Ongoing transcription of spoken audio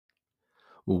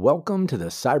Welcome to the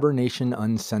Cybernation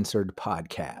Uncensored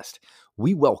podcast.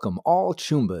 We welcome all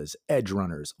Chumbas, Edge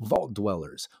Runners, Vault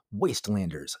Dwellers,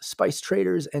 Wastelanders, Spice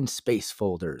Traders, and Space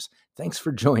Folders. Thanks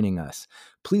for joining us.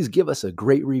 Please give us a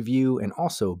great review and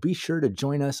also be sure to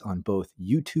join us on both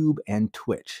YouTube and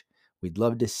Twitch. We'd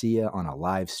love to see you on a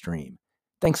live stream.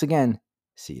 Thanks again.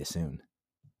 See you soon.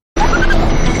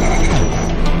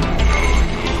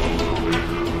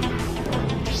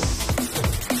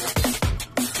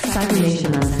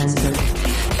 Cybernation Uncensored.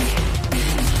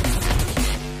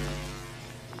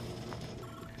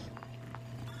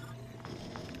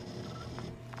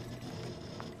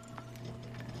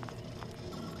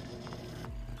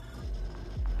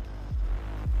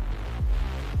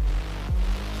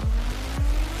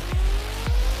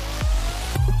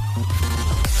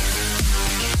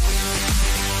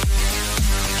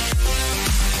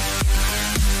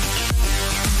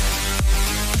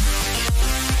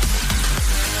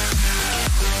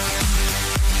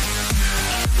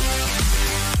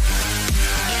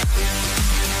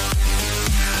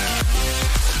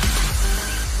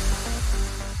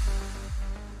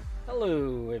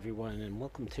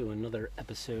 Welcome to another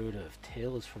episode of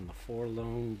Tales from the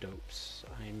Forlorn Dopes.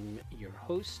 I'm your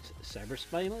host,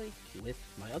 Cybersmily, with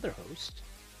my other host.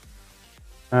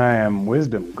 I am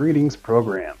Wisdom. Greetings,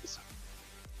 programs.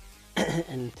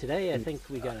 And today I think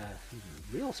we got a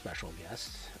real special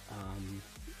guest,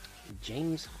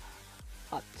 James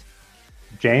Hutt.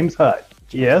 James Hutt.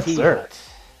 Yes, sir.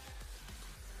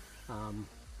 Hutt.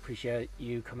 Appreciate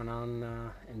you coming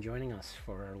on and joining us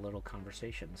for our little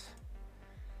conversations.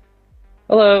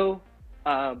 Hello.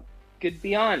 Good to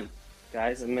be on,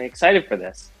 guys. I'm excited for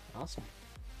this. Awesome.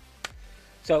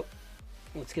 So,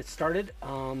 let's get started.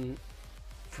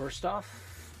 First off,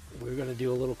 we're going to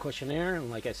do a little questionnaire.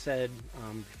 And like I said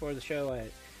before the show,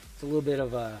 it's a little bit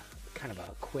of a kind of a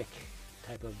quick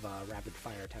type of rapid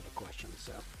fire type of question.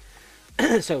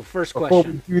 So, first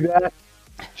question. Before we do that,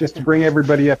 just to bring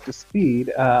everybody up to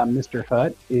speed, Mr.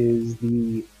 Hutt is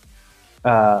the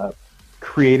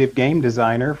creative game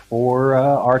designer for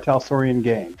Artalsorian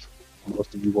Games.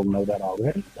 Most of you will know that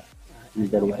already.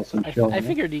 I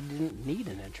figured he didn't need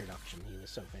an introduction. He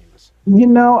was so famous. You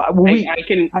know, I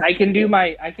can do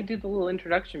the little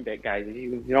introduction bit, guys. If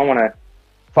you don't want to.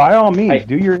 By all means,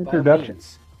 do your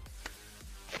introductions.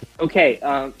 Okay,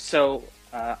 so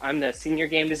I'm the senior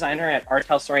game designer at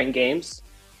Artalsorian Games.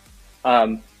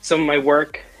 Some of my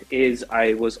work is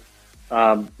the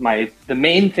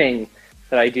main thing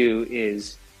that I do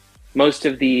is most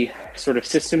of the sort of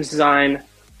systems design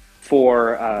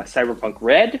for Cyberpunk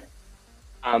Red,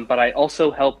 but I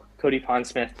also help Cody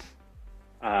Pondsmith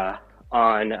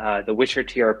on the Witcher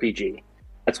TRPG.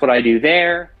 That's what I do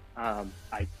there.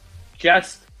 I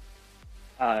just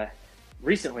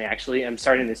recently, actually, am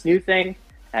starting this new thing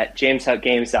at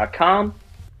jameshuttgames.com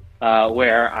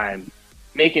where I'm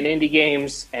making indie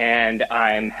games and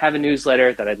I have a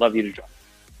newsletter that I'd love you to join.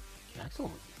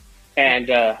 Excellent. And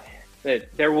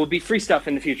there will be free stuff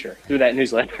in the future through that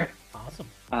newsletter. Awesome.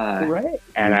 Right.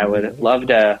 And I would love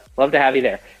to have you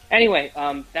there. Anyway,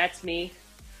 that's me.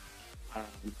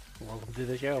 Welcome to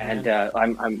the show, and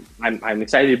man. I'm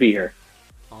excited to be here.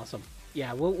 Awesome.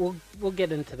 Yeah, we'll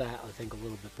get into that, I think, a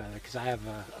little bit better because I have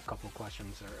a couple of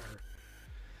questions or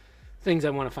things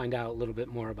I want to find out a little bit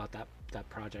more about that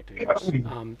project of yours.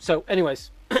 So,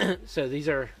 anyways, so these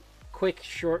are quick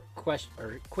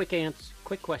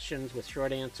questions with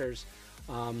short answers.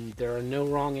 There are no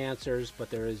wrong answers,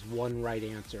 but there is one right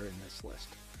answer in this list.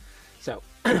 So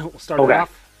we'll start it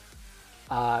off.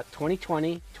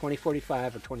 2020,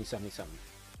 2045, or 2077?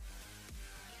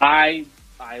 I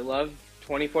love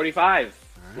 2045.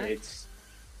 All right. It's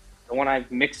the one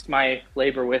I've mixed my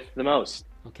labor with the most.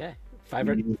 Okay.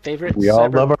 Favorite. We all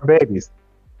love our babies.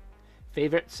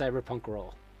 Favorite cyberpunk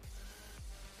role?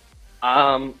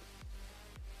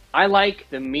 I like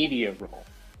the media role.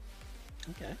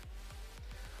 Okay.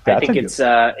 I think it's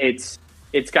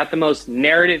got the most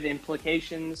narrative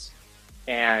implications,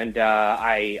 and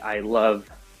I love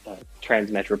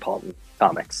Transmetropolitan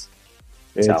comics.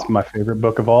 It's my favorite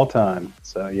book of all time.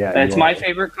 So yeah, that's my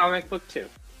favorite comic book too.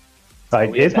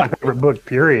 Like it's my favorite book.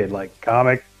 Period. Like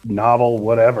comic, novel,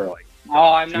 whatever. Like.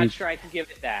 Oh, I'm not sure I can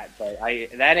give it that, but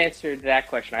that answered that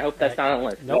question. I hope that's not on the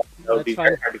list. Nope, that would be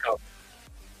very hard to go.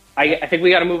 I think we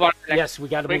got to move on to the next. Yes, we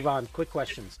got to move on. Quick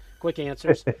questions, quick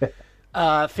answers.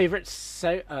 Favorite piece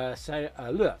of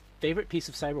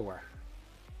cyberware?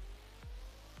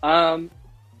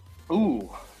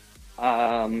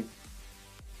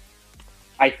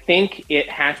 I think it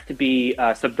has to be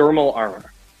subdermal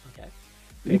armor. Okay.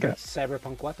 Favorite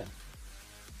cyberpunk weapon?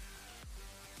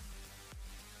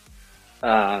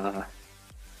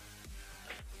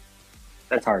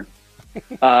 That's hard.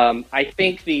 I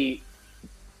think the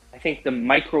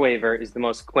microwaver is the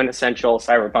most quintessential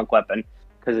cyberpunk weapon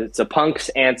because it's a punk's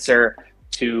answer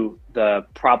to the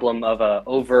problem of a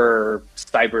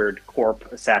over-cybered corp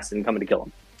assassin coming to kill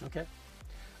him. Okay.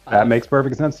 That makes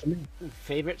perfect sense to me.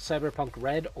 Favorite Cyberpunk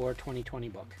Red or 2020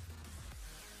 book?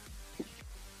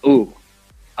 Ooh.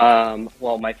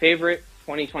 Well, my favorite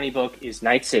 2020 book is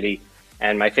Night City,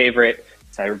 and my favorite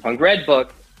Cyberpunk Red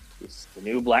book is the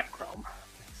new Black Chrome.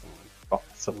 Excellent.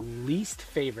 So, least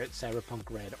favorite Cyberpunk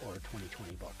Red or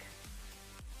 2020 book?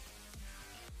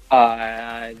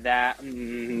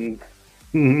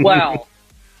 Well,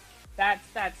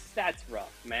 that's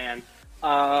rough, man.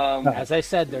 As I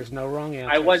said, there's no wrong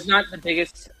answer. I was not the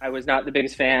biggest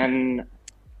fan.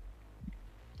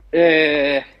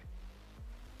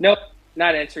 Nope,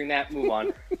 not answering that. Move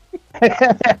on.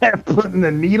 Putting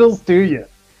the needles to you.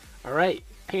 All right,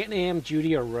 Pan Am,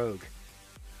 Judy, or Rogue?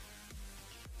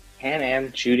 Pan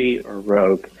Am, Judy, or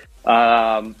Rogue?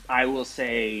 I will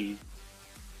say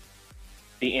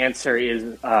the answer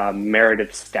is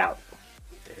Meredith Stout.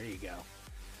 There you go.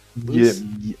 Yeah,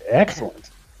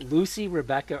 excellent. Lucy,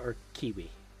 Rebecca, or Kiwi?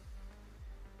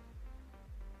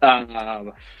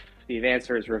 The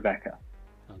answer is Rebecca.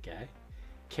 Okay.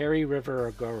 Carrie, River,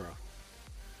 or Goro?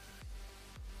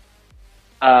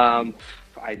 I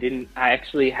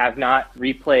actually have not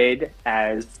replayed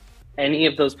as any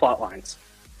of those plot lines.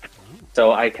 Oh.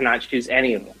 So I cannot choose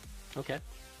any of them. Okay.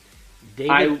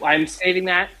 David... I'm saving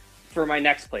that for my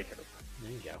next playthrough.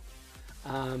 There you go.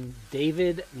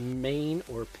 David, Maine,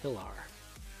 or Pilar?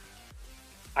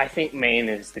 I think Maine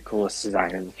is the coolest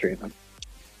design in the three of them.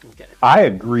 Okay. I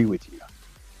agree with you.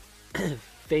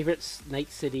 Favorite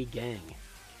Night City gang?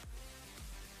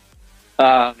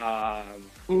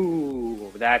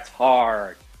 Ooh, that's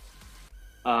hard.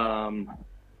 I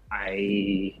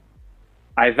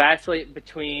vacillate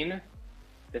between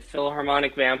the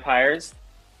Philharmonic Vampires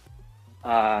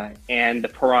and the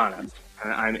Piranhas.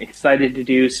 I'm excited to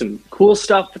do some cool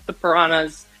stuff with the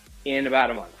Piranhas in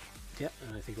about a month. Yep,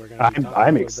 and I think we're going to.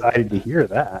 I'm excited to hear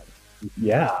that.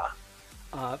 Yeah.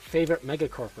 Favorite mega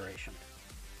corporation?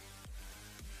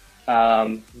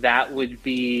 That would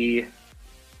be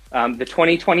the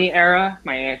 2020 era.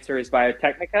 My answer is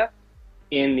Biotechnica.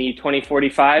 In the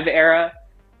 2045 era,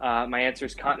 my answer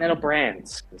is Continental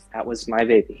Brands, because that was my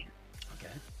baby.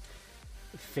 Okay.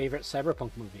 Favorite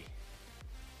cyberpunk movie?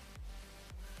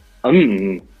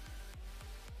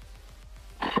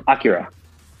 Akira.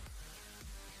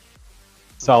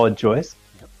 Solid choice.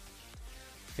 Yep.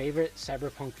 Favorite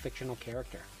cyberpunk fictional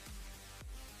character?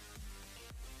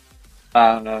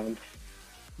 The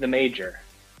Major.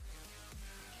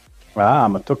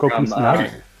 Motoko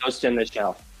Kusanagi. Ghost in the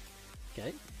Shell.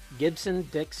 Okay. Gibson,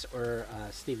 Dix, or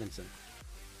Stevenson?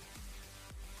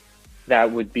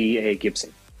 That would be a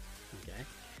Gibson. Okay.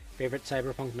 Favorite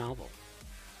cyberpunk novel?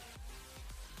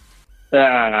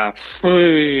 That's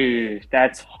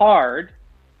hard.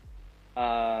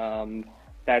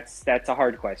 That's a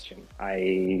hard question.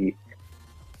 I'm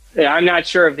not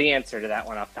sure of the answer to that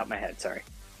one off the top of my head. Sorry.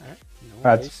 All right. No worries.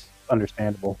 That's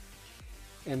understandable.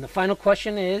 And the final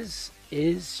question is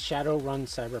Shadowrun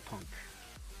cyberpunk?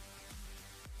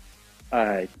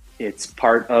 It's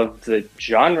part of the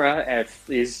genre.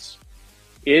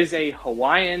 Is a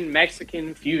Hawaiian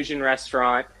Mexican fusion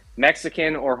restaurant,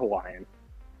 Mexican or Hawaiian?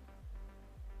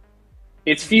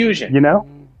 It's fusion. You know,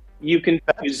 you can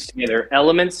fuse together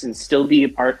elements and still be a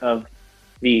part of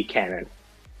the canon.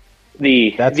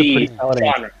 That's a pretty solid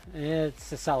genre.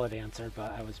 It's a solid answer,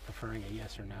 but I was preferring a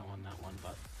yes or no on that one.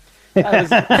 But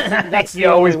that's the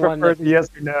always prefer the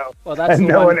yes or no. Well, that's and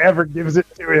no one ever gives it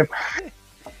to him.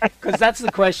 Because that's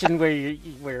the question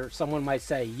where someone might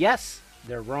say yes,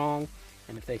 they're wrong,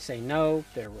 and if they say no,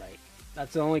 they're right.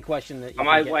 That's the only question that you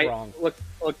can get wrong. Look,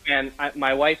 man,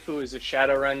 my wife who is a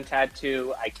Shadowrun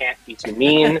tattoo, I can't be too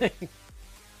mean.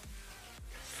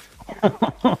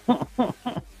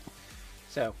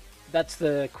 So that's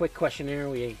the quick questionnaire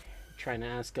we trying to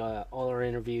ask all our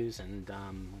interviews, and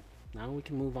now we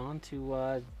can move on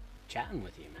to chatting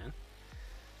with you, man.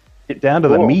 Get down to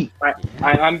the meat.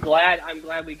 I'm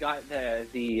glad we got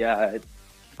the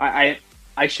I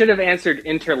should have answered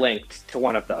interlinked to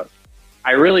one of those.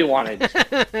 I really wanted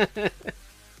to.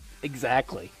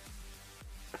 Exactly.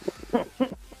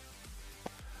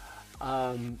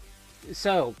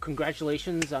 So,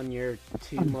 congratulations on your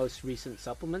two most recent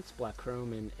supplements, Black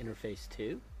Chrome and Interface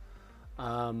 2.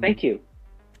 Thank you.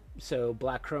 So,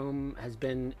 Black Chrome has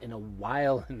been in a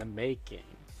while in the making.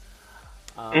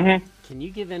 Can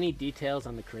you give any details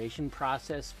on the creation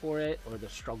process for it or the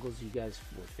struggles you guys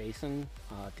were facing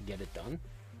to get it done?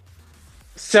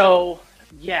 So,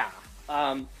 Yeah.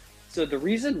 So the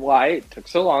reason why it took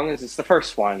so long is it's the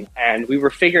first one, and we were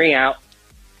figuring out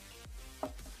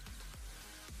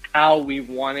how we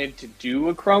wanted to do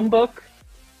a Chromebook,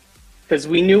 because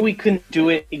we knew we couldn't do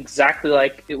it exactly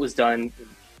like it was done in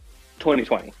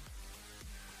 2020.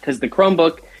 Because the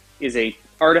Chromebook is a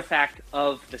artifact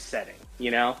of the setting,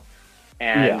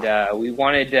 And we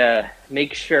wanted to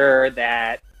make sure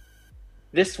that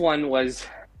this one was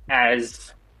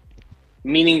as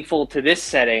meaningful to this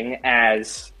setting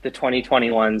as the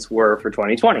 2020 ones were for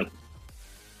 2020.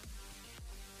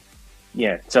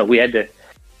 Yeah, so we had to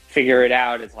figure it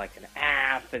out as like an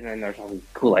app, and then there's all these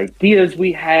cool ideas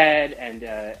we had, and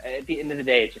at the end of the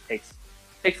day, it just takes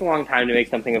a long time to make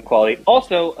something of quality.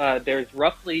 Also, there's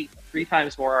roughly 3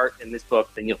 times more art in this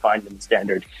book than you'll find in the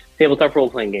standard tabletop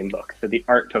role-playing game book, so the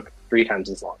art took 3 times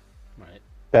as long. Right.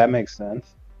 That makes sense.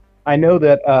 I know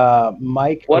that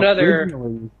Mike. What other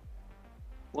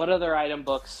item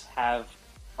books have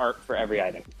art for every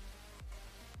item?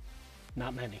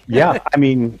 Not many. Yeah, I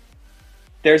mean,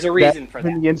 there's a reason for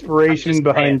that. The inspiration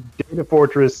behind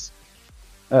Datafortress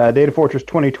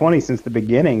 2020 since the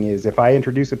beginning is if I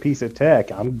introduce a piece of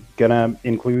tech, I'm gonna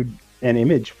include an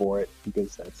image for it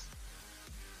because that's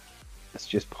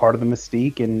just part of the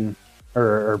mystique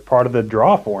or part of the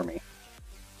draw for me.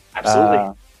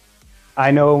 Absolutely.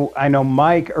 I know.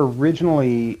 Mike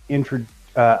originally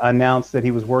announced that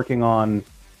he was working on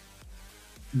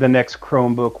the next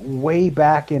Chromebook way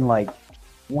back in like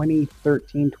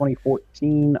 2013,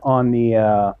 2014 on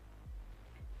the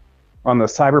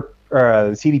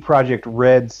CD Projekt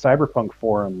Red Cyberpunk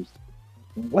forums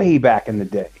way back in the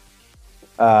day,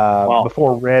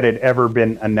 before Red had ever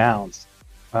been announced.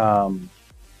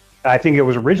 I think it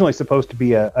was originally supposed to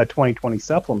be a 2020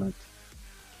 supplement.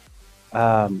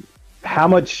 How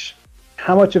much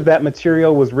of that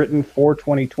material was written for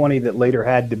 2020 that later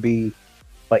had to be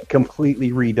like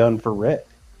completely redone for Red?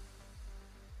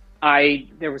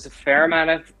 There was a fair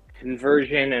amount of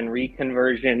conversion and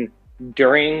reconversion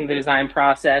during the design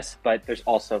process, but there's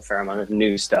also a fair amount of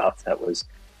new stuff that was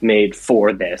made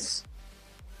for this.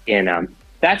 And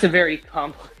that's a very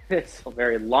complex, a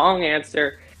very long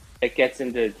answer that gets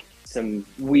into some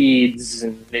weeds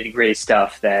and nitty-gritty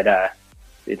stuff that I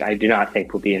do not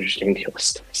think will be interesting to your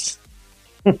listeners.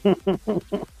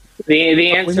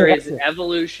 The answer is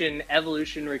evolution.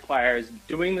 Evolution requires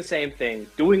doing the same thing,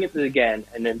 doing it again,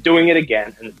 and then doing it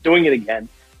again, and doing it again,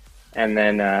 and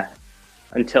then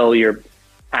until you're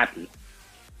happy.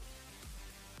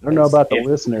 I don't know about the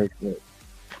listeners, but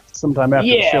sometime after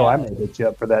the show, I may hit you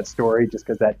up for that story just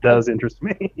because that does interest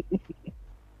me.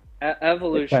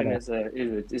 Evolution is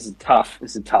a tough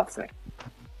thing.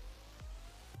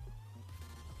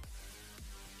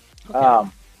 Okay.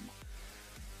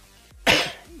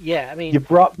 Yeah, I mean, you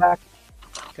brought back.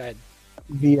 Go ahead.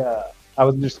 You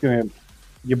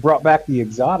brought back the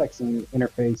exotics in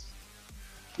Interface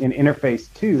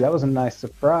 2. That was a nice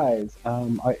surprise.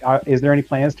 Is there any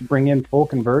plans to bring in full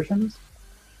conversions?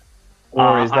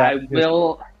 Or is that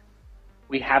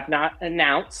we have not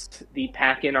announced the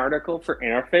pack-in article for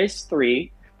Interface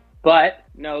 3, but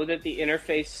know that the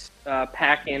Interface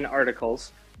pack-in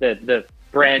articles, the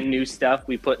brand new stuff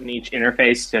we put in each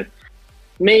interface to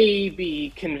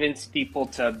maybe convince people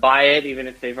to buy it, even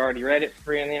if they've already read it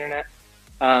free on the internet.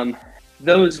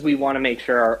 Those we want to make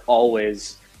sure are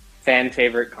always fan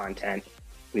favorite content.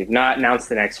 We've not announced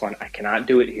the next one. I cannot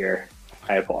do it here.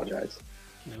 I apologize.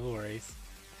 No worries.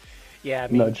 Yeah, I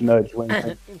mean, nudge.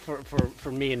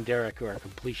 For me and Derek, who are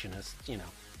completionists,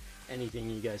 anything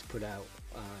you guys put out,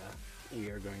 we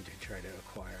are going to try to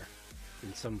acquire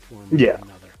in some form or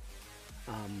another.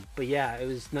 But yeah, it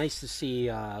was nice to see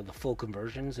the full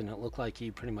conversions, and it looked like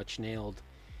you pretty much nailed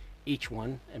each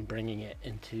one and bringing it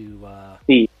into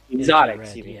the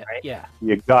exotics, you mean, right? Yeah.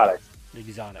 The exotics.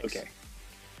 Okay.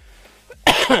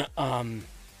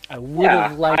 I would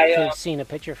have liked to have seen a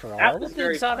picture for all of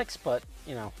the exotics, but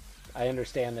I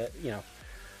understand that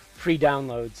free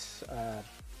downloads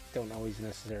don't always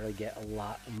necessarily get a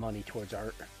lot of money towards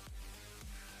art.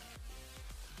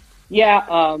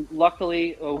 Yeah,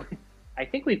 luckily, I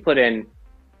think we put in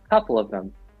a couple of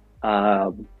them.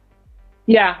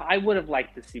 Yeah, I would have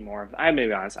liked to see more of them. I'm going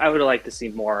to be honest. I would have liked to see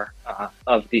more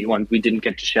of the ones we didn't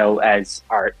get to show as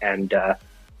art, and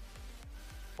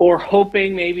or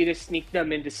hoping maybe to sneak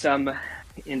them into some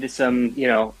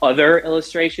other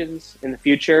illustrations in the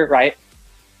future, right?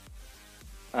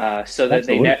 So that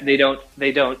they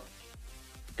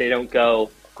don't go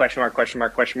question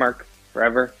mark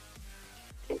forever.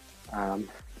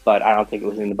 But I don't think it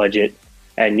was in the budget.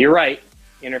 And you're right,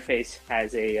 Interface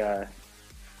has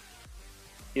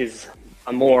is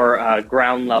a more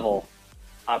ground level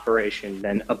operation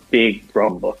than a big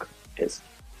Chromebook is.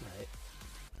 Right.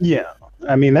 Yeah,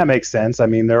 I mean that makes sense. I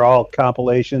mean they're all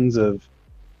compilations of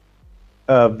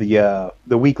the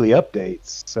weekly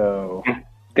updates. So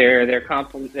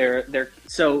they're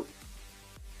so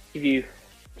give you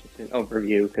just an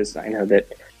overview because I know that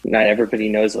not everybody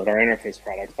knows what our interface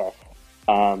products are.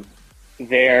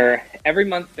 Every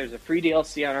month there's a free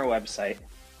DLC on our website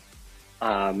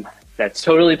that's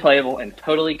totally playable and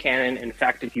totally canon. In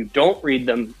fact, if you don't read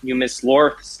them, you miss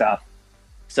lore stuff.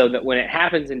 So that when it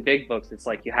happens in big books, it's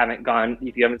like if you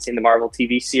haven't seen the Marvel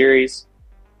TV series,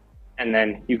 and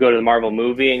then you go to the Marvel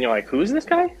movie and you're like, who's this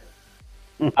guy?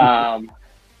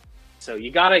 So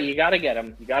you gotta get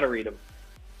them, you gotta read them.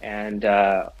 And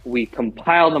we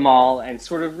compile them all and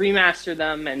sort of remaster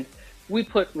them, and we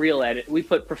put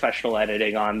professional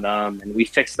editing on them, and we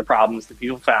fix the problems that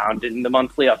people found in the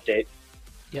monthly update.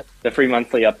 Yep. The free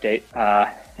monthly update.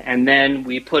 And then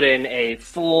we put in a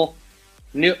full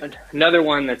another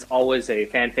one that's always a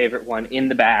fan favorite one in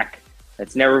the back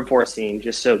that's never before seen,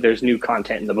 just so there's new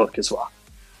content in the book as well.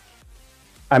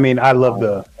 I mean, I love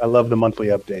the monthly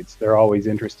updates. They're always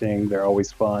interesting. They're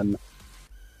always fun.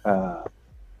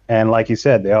 And like you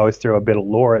said, they always throw a bit of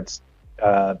lore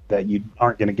that you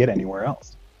aren't going to get anywhere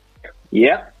else.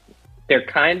 Yeah, they're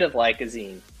kind of like a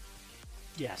zine.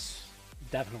 Yes,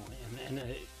 definitely. And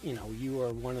you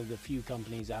are one of the few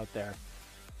companies out there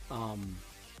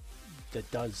that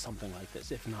does something like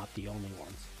this, if not the only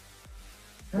ones,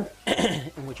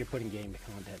 in which you're putting game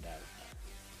content out.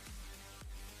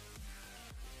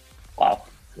 Wow.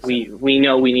 We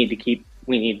know we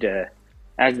need to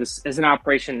as an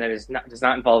operation that does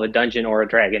not involve a dungeon or a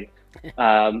dragon.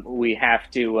 We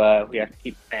have to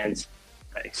keep fans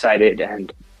excited,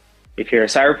 and if you're a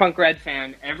Cyberpunk Red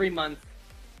fan, every month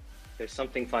there's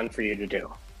something fun for you to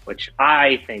do, which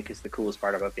I think is the coolest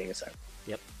part about being a Cyberpunk.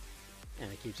 Yep,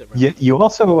 and it keeps it running.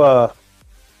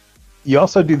 You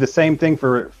also do the same thing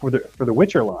for the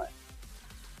Witcher line.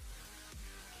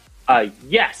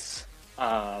 Yes,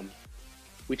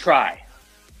 we try.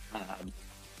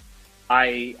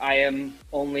 I'm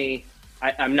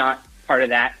not part of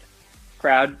that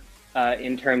crowd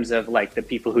in terms of like the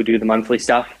people who do the monthly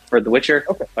stuff for The Witcher.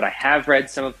 Okay. But I have read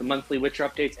some of the monthly Witcher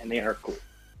updates, and they are cool,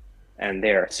 and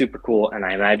they are super cool. And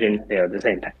I imagine they are the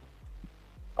same thing.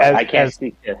 I can't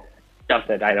speak to stuff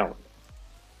that I don't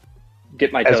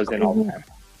dip my toes in all the time.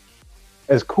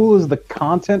 As cool as the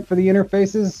content for the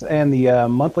interfaces and the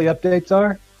monthly updates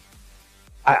are,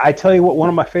 I tell you what, one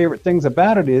of my favorite things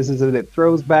about it is that it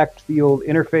throws back to the old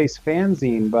interface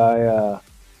fanzine by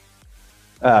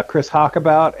Chris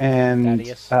Hockabout and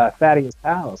Thaddeus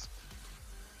House.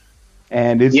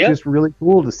 And it's just really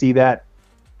cool to see that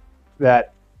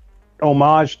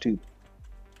homage to.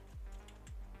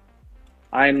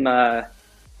 I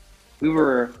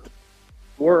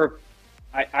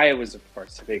was, of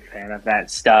course, a big fan of that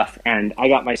stuff, and I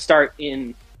got my start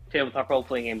in tabletop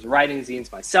role-playing games writing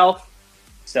zines myself.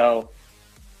 So,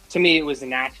 to me, it was a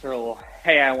natural,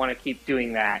 hey, I want to keep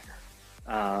doing that,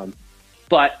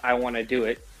 but I want to do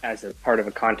it as a part of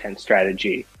a content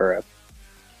strategy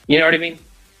you know what I mean?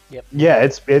 Yep. Yeah,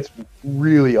 it's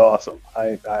really awesome.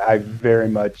 I very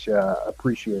much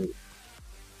appreciate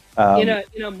it.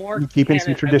 In a more keeping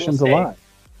some traditions alive.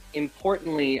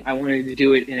 Importantly, I wanted to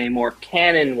do it in a more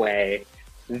canon way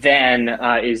than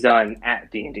is done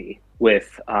at D&D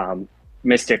with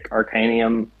Mystic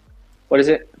Arcanium. What is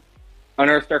it?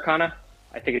 Unearthed Arcana?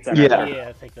 I think it's Unearthed Arcana. Yeah,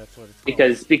 I think that's what it's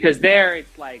called. Because there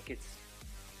it's like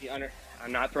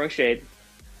I'm not throwing shade,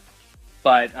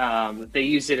 but they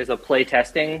use it as a play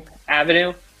testing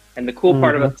avenue. And the cool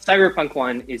part about the Cyberpunk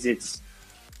one is it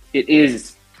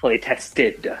is play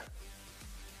tested.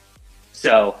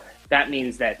 So that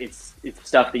means that it's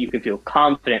stuff that you can feel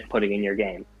confident putting in your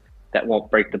game that won't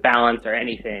break the balance or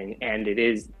anything, and it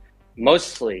is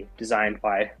mostly designed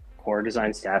by core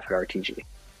design staff at RTG.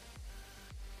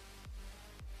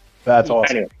 That's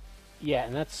awesome. Anyway. Yeah,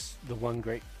 and that's the one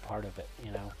great part of it,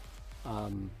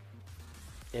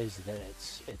 is that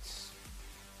it's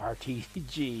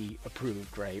RTG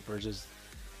approved, right? Versus,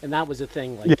 and that was the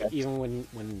thing. Like even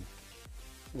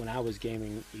when I was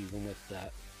gaming, even with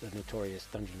the notorious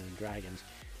Dungeons and Dragons,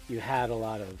 you had a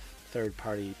lot of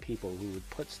third-party people who would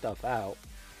put stuff out,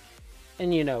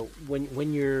 and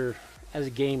when you're as a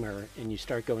gamer and you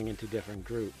start going into different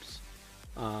groups,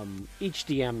 each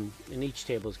DM and each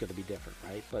table is going to be different,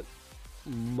 right? But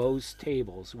most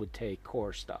tables would take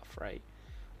core stuff, right?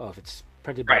 Oh, if it's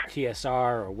printed by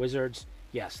TSR or Wizards,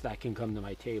 yes, that can come to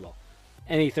my table.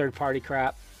 Any third-party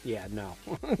crap, yeah, no.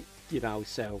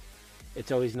 So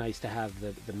it's always nice to have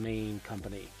the main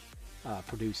company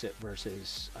produce it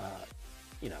versus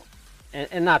you know,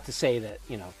 and not to say that,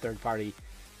 you know, third-party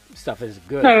stuff is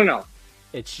good. No.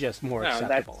 It's just more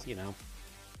acceptable, you know.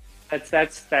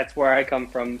 That's where I come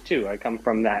from too. I come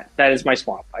from that. That is my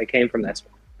swamp. I came from that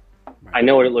swamp. Right. I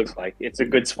know what it looks like. It's a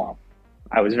good swamp.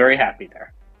 I was very happy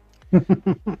there.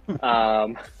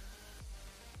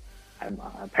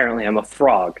 Apparently I'm a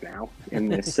frog now in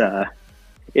this.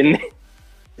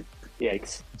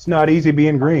 Yikes! It's not easy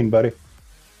being green, buddy.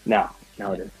 No,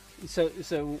 it isn't.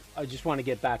 So I just want to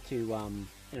get back to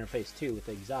interface 2 with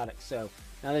the exotics. So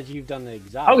now that you've done the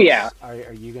exotics, oh yeah,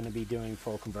 are you going to be doing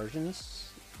full conversions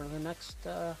for the next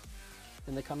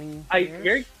in the coming I years?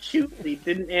 very cutely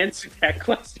didn't answer that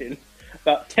question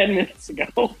about 10 minutes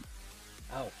ago.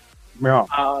 Oh. Yeah.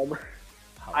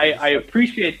 I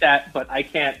appreciate that, but I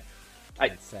can't.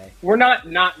 Say. We're not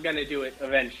going to do it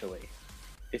eventually.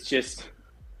 It's just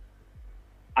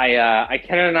I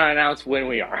cannot announce when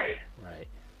we are. Right.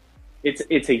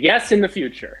 It's a yes in the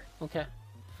future. Okay.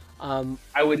 I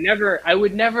would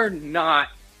never not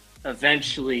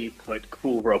eventually put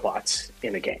cool robots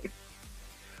in a game.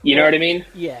 You know what I mean?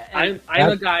 Yeah.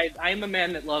 I'm a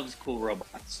man that loves cool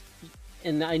robots.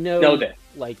 And I know that.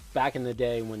 Like back in the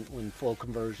day when full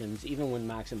conversions, even when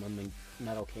Maximum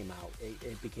Metal came out,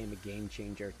 it became a game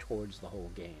changer towards the whole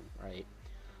game, right?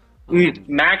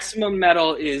 Maximum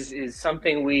Metal is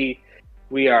something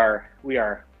we are.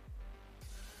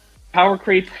 Power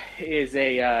creep is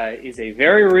a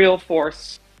very real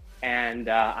force, and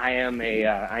I am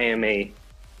a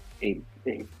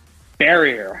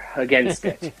barrier against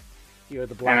it. You're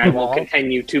the black and I wall. will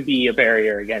continue to be a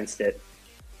barrier against it.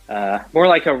 More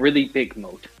like a really big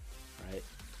moat. Right.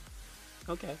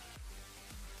 Okay.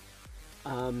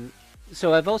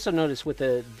 So I've also noticed with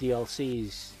the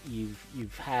DLCs,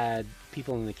 you've had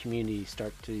people in the community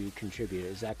start to contribute.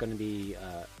 Is that going to be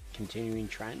a continuing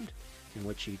trend in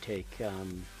which you take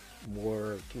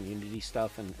more community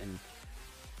stuff and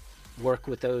work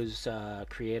with those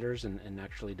creators and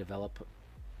actually develop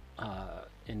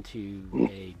into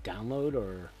a download,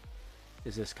 or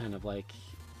is this kind of like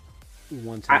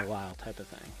once in a while type of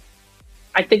thing?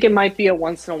 I think it might be a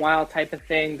once in a while type of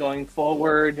thing going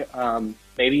forward.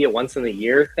 Maybe a once in a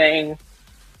year thing,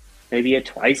 maybe a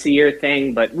twice a year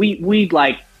thing. But we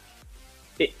like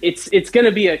it's going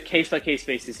to be a case by case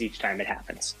basis each time it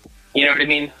happens. You know what I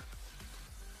mean?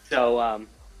 So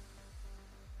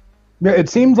yeah, it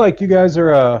seems like you guys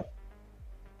are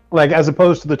like, as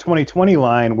opposed to the 2020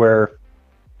 line where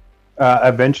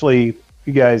eventually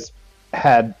you guys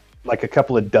had like a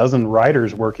couple of dozen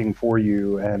writers working for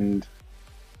you and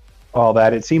all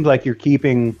that. It seems like you're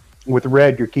keeping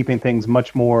things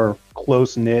much more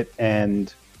close knit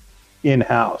and in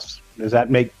house. Does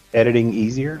that make editing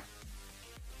easier?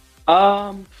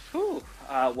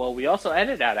 Well, we also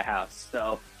edit out of house,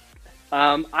 so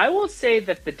I will say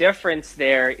that the difference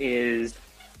there is,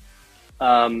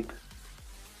 well,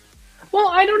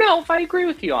 I don't know if I agree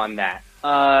with you on that.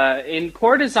 In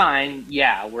core design,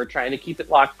 yeah, we're trying to keep it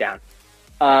locked down.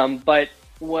 But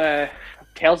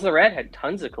Tales of the Red had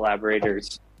tons of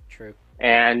collaborators. True.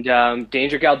 And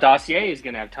Danger Gal Dossier is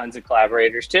going to have tons of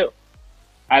collaborators too.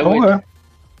 I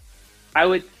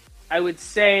would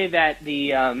say that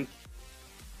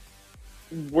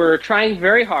we're trying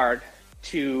very hard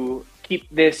to keep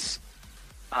this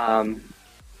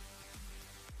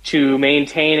to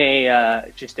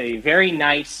maintain just a very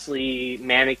nicely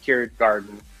manicured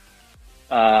garden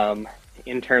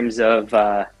in terms of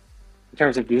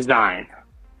design,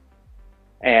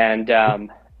 and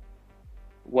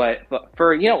but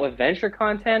for adventure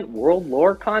content, world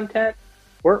lore content,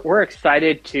 we're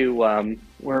excited to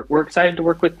we're excited to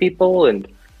work with people, and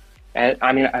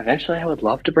I mean, eventually I would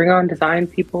love to bring on design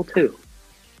people too.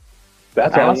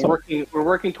 That's awesome. We're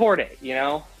working toward it,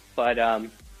 but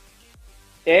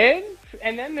and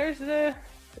then there's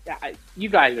you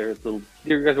guys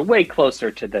are way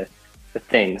closer to the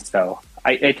things, so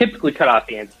I typically cut off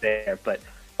the ends there, but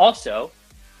also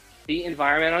the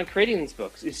environment on creating these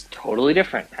books is totally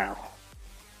different now.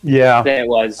 Yeah, than it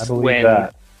was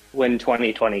when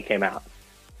 2020 came out.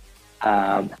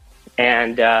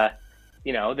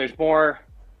 There's more.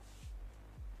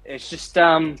 It's just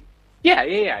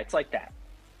it's like that.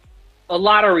 A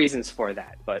lot of reasons for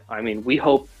that, but I mean, we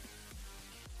hope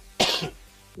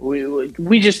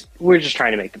we're just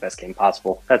trying to make the best game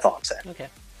possible. That's all I'm saying. Okay.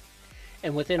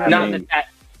 And within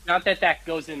not that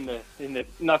goes in the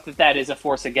not that is a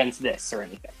force against this or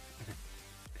anything.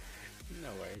 No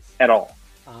worries at all.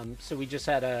 So we just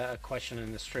had a question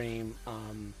in the stream.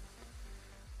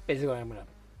 Basically, I'm gonna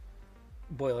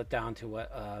boil it down to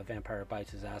what Vampire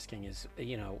Bites is asking is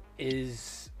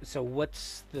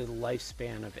what's the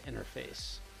lifespan of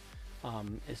interface?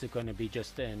 Is it going to be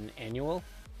just an annual,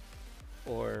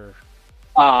 or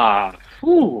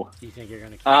do you think you're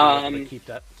going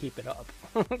to keep it up,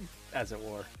 as it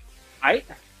were? I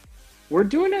think we're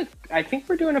doing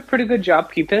a pretty good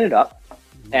job keeping it up,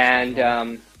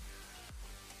 and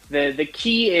the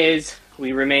key is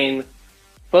we remain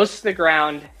close to the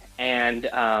ground, and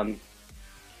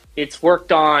it's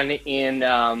worked on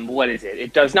in what is it?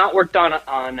 It does not work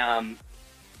on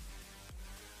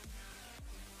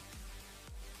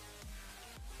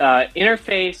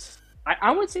interface.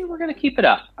 I would say we're going to keep it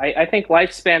up. I think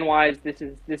lifespan wise, this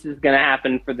is going to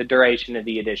happen for the duration of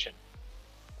the edition,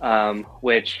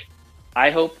 which I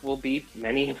hope will be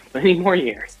many more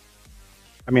years.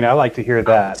 I mean, I like to hear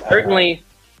that. Certainly,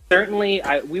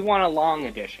 we want a long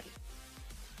edition.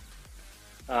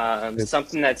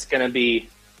 Something that's going to be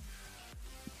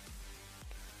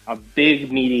a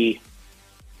big, meaty,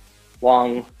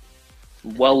 long,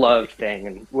 well-loved thing,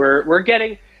 and we're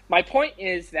getting. My point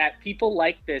is that people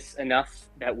like this enough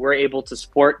that we're able to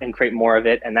support and create more of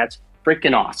it, and that's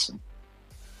freaking awesome.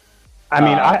 I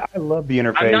mean, I love the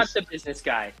interface. I'm not the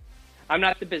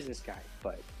business guy,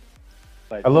 but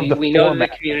I love we know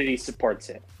that the community supports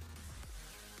it.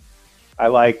 I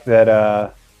like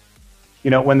that.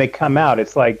 When they come out,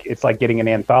 it's like getting an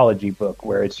anthology book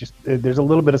where it's just there's a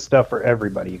little bit of stuff for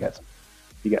everybody. You got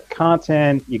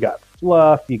content, you got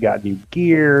fluff, you got new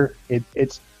gear.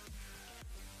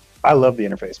 I love the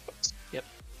interface books. Yep.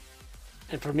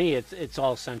 And for me, it's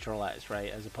all centralized,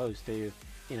 right? As opposed to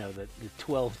the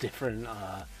 12 different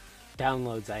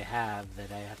downloads I have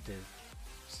that I have to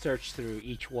search through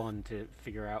each one to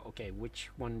figure out, okay,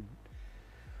 which one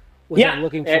was I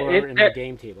looking for in the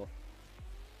game table.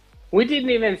 We didn't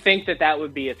even think that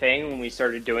would be a thing when we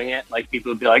started doing it. Like,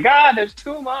 people would be like, there's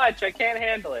too much, I can't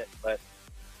handle it. But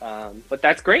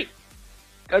that's great.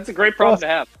 That's a great problem to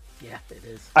have. Yeah, it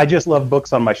is. I just love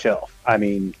books on my shelf. I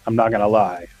mean, I'm not gonna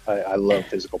lie. I love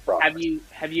physical products.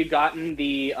 Have you gotten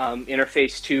the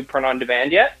Interface 2 print on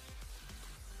demand yet?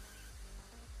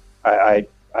 I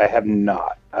have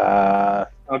not.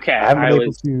 Okay. I haven't been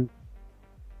able to.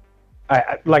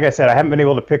 Like I said, I haven't been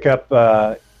able to pick up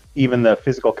even the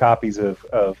physical copies of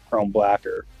Chrome Black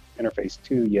or Interface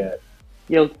 2 yet.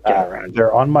 You'll get around.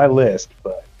 They're on my list,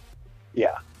 but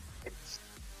yeah.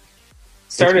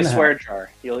 Start a swear jar.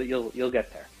 You'll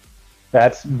get there.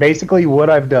 That's basically what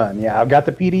I've done. Yeah, I've got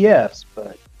the PDFs,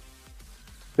 but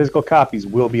physical copies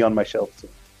will be on my shelf soon.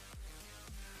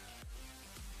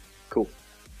 Cool.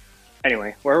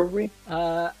 Anyway, where were we?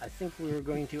 I think we were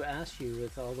going to ask you,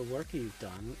 with all the work you've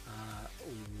done,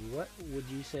 what would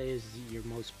you say is your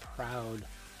most proud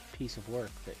piece of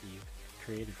work that you've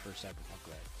created for Cyberpunk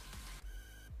Red?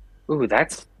 Ooh,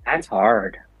 that's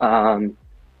hard.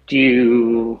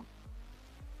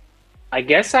 I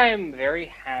guess I am very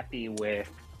happy with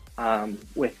the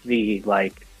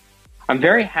I'm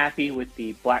very happy with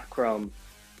the Black Chrome.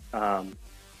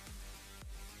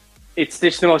 It's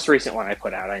just the most recent one I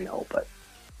put out, I know, but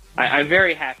I'm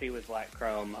very happy with Black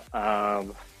Chrome.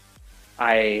 I'm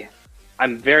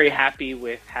very happy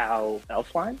with how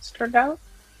Elf Lines turned out.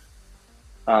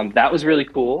 That was really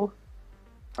cool.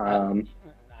 I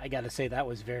got to say, that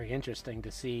was very interesting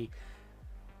to see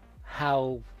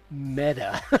how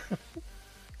meta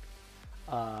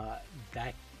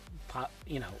that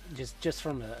just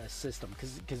from a system,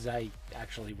 because I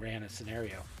actually ran a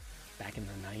scenario back in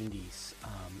the 90s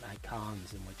at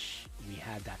cons in which we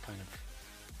had that kind of,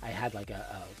 I had like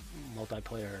a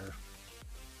multiplayer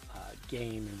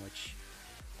game in which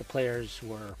the players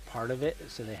were part of it,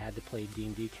 so they had to play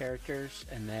D&D characters,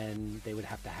 and then they would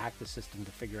have to hack the system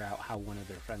to figure out how one of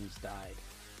their friends died.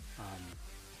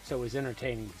 So it was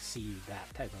entertaining to see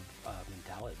that type of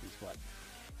mentality. But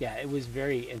yeah, it was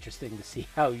very interesting to see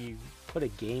how you put a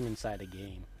game inside a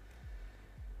game.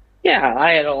 Yeah,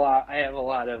 I have a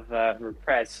lot of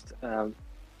repressed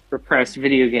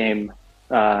video game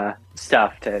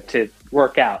stuff to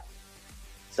work out.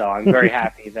 So I'm very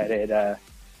happy that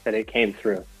it came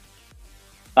through.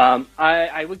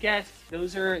 I would guess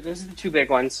those are the two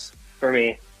big ones for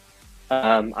me.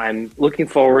 I'm looking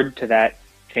forward to that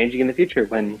changing in the future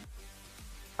when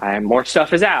more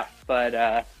stuff is out.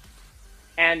 But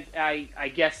and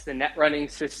I guess the net running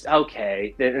system.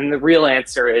 Okay, and the real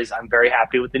answer is I'm very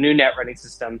happy with the new net running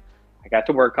system. I got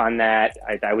to work on that.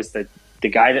 I was the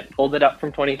guy that pulled it up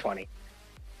from 2020.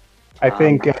 I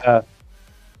think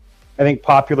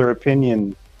popular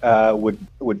opinion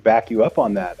would back you up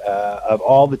on that. Of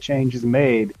all the changes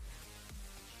made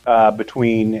for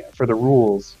the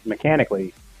rules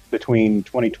mechanically between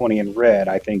 2020 and Red,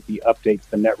 I think the update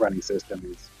to the net running system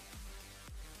is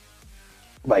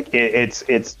like it's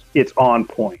on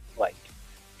point. Like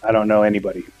I don't know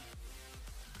anybody who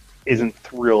isn't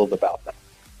thrilled about that.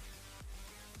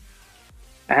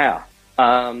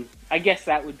 I guess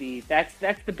that would be that's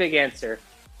the big answer,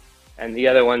 and the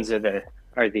other ones are the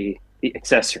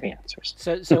accessory answers.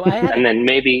 So I had, and then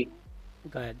maybe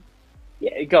go ahead.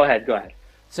 Yeah, go ahead.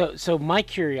 So my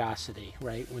curiosity,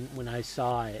 right, when I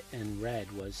saw it and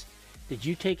read was, did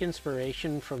you take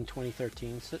inspiration from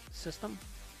 2013 system,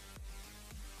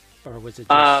 or was it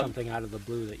just something out of the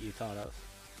blue that you thought of?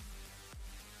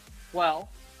 Well,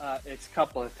 it's a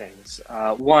couple of things.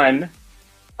 One,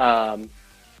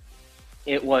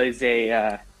 it was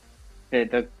the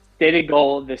stated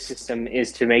goal of the system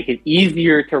is to make it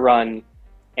easier to run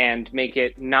and make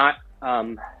it not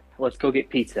let's go get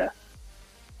pizza.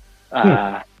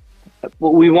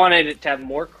 We wanted it to have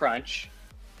more crunch,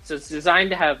 so it's designed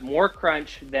to have more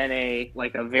crunch than a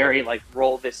very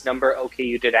roll this number, okay,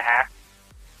 you did a hack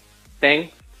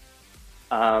thing,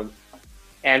 and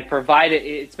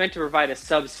it's meant to provide a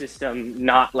subsystem,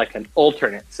 not like an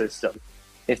alternate system,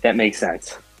 if that makes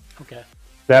sense. Okay.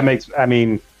 That makes, I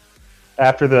mean,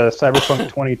 after the Cyberpunk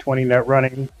 2020 net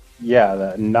running,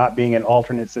 yeah, not being an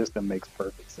alternate system makes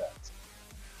perfect sense.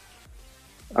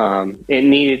 It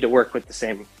needed to work with the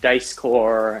same dice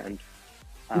core and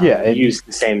use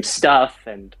the same stuff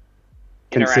and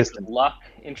interact with luck,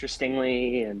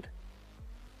 interestingly. And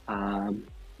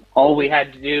all we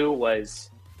had to do was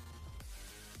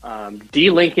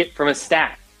delink it from a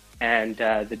stack, and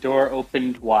the door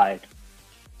opened wide.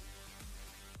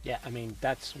 Yeah, I mean,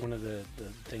 that's one of the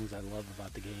things I love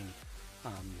about the game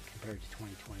compared to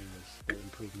 2020 was the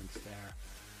improvements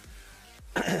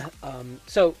there.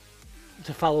 So,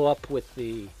 to follow up with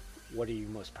the what are you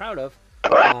most proud of,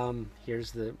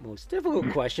 here's the most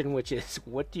difficult question, which is,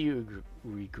 what do you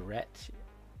regret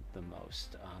the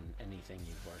most on anything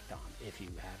you've worked on, if you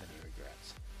have any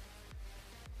regrets?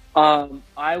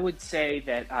 I would say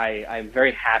that I'm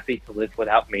very happy to live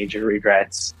without major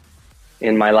regrets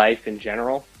in my life in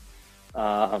general.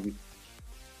 And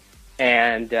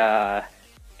that,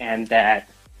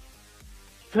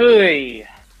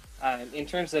 in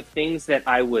terms of things that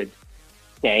I would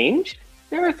change,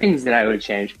 there are things that I would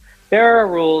change. There are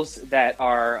rules that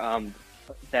are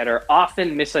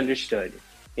often misunderstood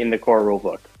in the core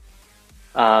rulebook.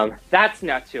 That's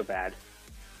not too bad.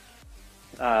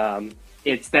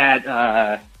 It's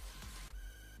that,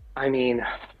 I mean,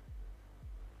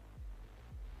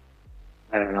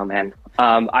 I don't know, man.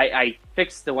 I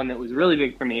fixed the one that was really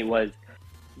big for me was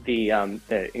the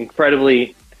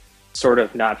incredibly sort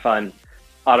of not fun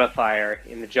auto fire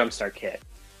in the jumpstart kit.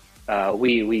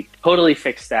 We totally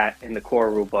fixed that in the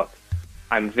core rulebook.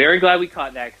 I'm very glad we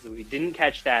caught that, because if we didn't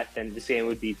catch that, then this game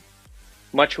would be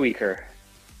much weaker.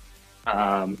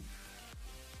 I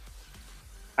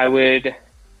would.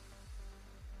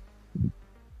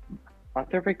 Are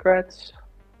there regrets?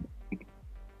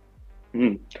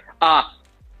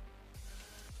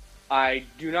 I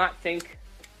do not think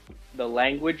the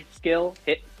language skill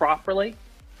hit properly.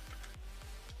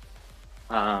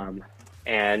 And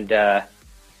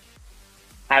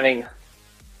having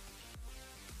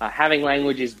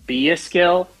languages be a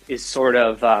skill is sort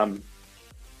of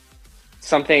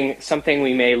something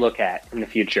we may look at in the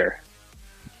future.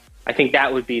 I think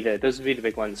those would be the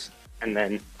big ones, and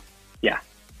then yeah.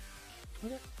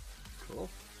 Okay. Cool.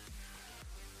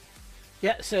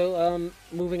 Yeah. So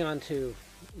moving on to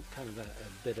kind of a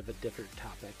bit of a different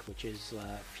topic, which is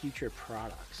future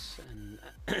products, and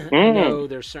I know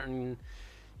there's certain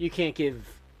you can't give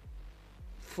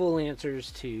full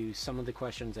answers to some of the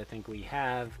questions I think we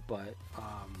have, but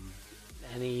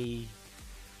any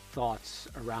thoughts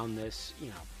around this? You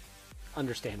know,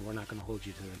 understand we're not going to hold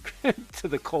you to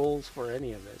the coals for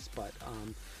any of this, but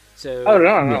so. Oh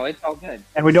no, it's all good.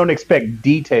 And we don't expect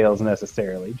details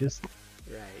necessarily, just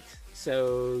right.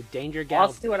 So Danger Gal.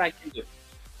 I'll see what I can do.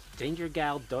 Danger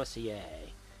Gal dossier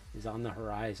is on the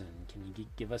horizon. Can you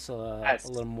give us a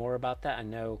little more about that? I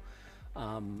know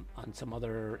on some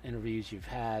other interviews you've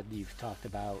talked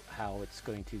about how it's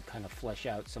going to kind of flesh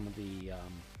out some of the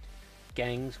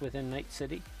gangs within Night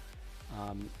City.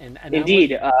 And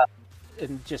indeed.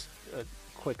 And just a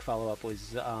quick follow-up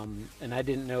was, and I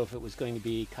didn't know if it was going to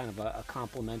be kind of a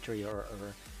complimentary or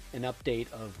an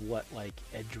update of what like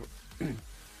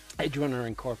Edgerunner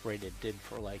Incorporated did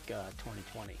for like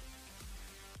 2020.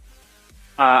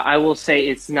 I will say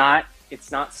it's not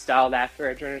styled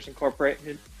after Edgerunners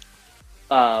Incorporated.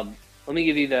 Let me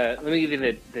give you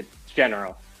the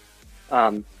general.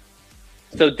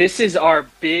 So this is our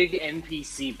big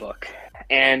NPC book,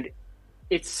 and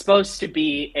it's supposed to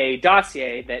be a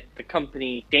dossier that the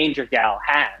company Danger Gal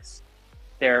has.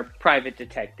 They're private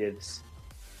detectives,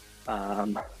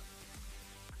 And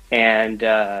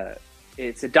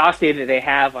it's a dossier that they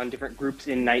have on different groups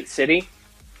in Night City.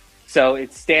 So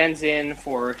it stands in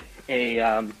for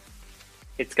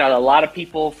it's got a lot of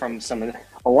people from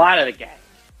a lot of the gangs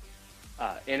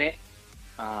in it.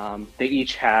 They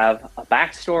each have a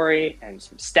backstory and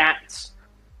some stats.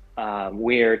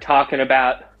 We're talking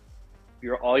about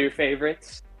all your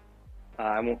favorites.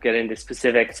 I won't get into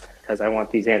specifics because I want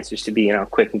these answers to be,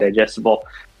 quick and digestible.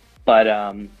 But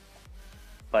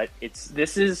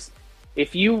this is,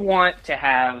 if you want to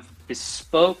have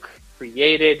bespoke,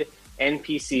 created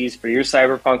NPCs for your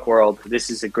cyberpunk world, this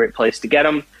is a great place to get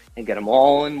them and get them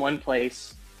all in one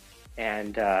place.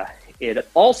 And it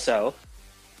also,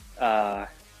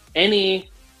 any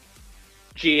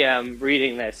GM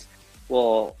reading this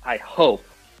will, I hope,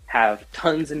 have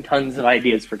tons and tons of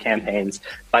ideas for campaigns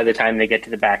by the time they get to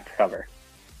the back cover.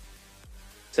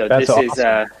 So that's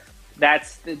awesome.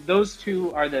 Those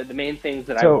two are the main things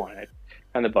that I wanted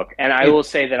on the book. And I will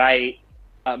say that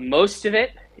most of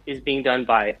it is being done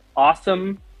by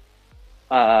awesome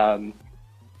outside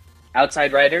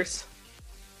writers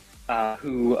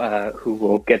who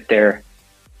will get their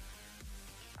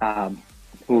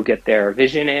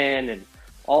vision in and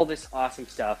all this awesome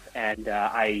stuff. And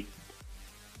I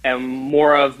am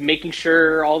more of making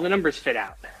sure all the numbers fit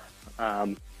out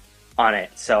on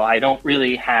it. So I don't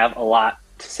really have a lot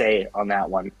to say on that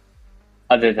one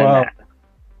other than that.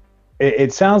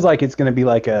 It sounds like it's going to be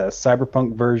like a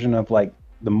cyberpunk version of like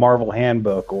the Marvel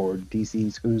Handbook or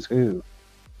DC's Who's Who.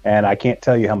 And I can't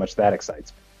tell you how much that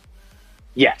excites me.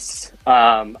 Yes.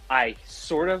 I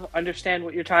sort of understand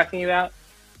what you're talking about.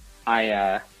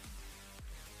 I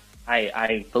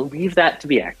believe that to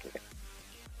be accurate.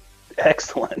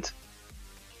 Excellent.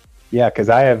 Yeah, because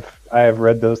I have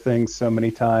read those things so many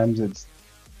times. It's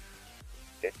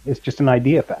just an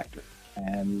idea factor,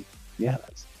 and yeah,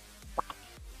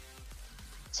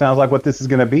 sounds like what this is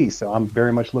going to be. So I'm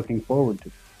very much looking forward to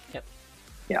it. Yep.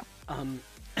 Yeah.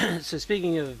 So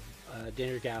speaking of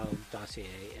Daniel Gal dossier,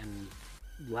 and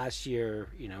last year,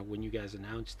 when you guys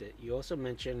announced it, you also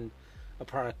mentioned a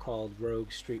product called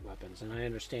Rogue Street Weapons, and I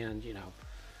understand,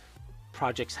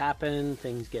 projects happen,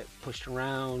 things get pushed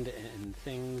around, and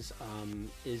things.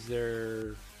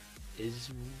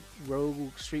 Is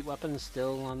Rogue Street Weapons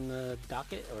still on the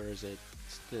docket, or is it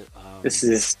still? This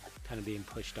is kind of being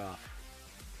pushed off.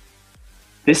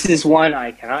 This is one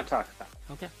I cannot talk about.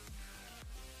 Okay,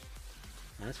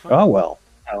 that's fine. Oh well.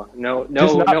 No.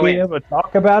 Just not being able to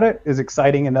talk about it is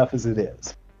exciting enough as it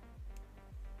is.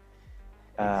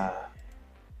 That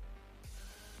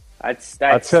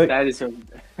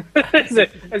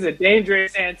is a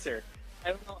dangerous answer.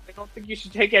 I don't think you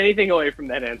should take anything away from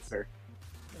that answer.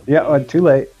 Yeah, well, too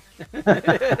late.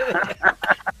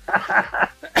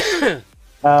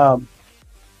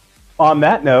 On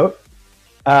that note,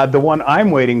 the one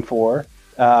I'm waiting for,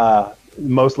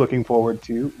 most looking forward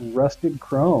to, Rusted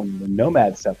Chrome, the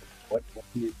Nomad stuff. What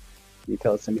can you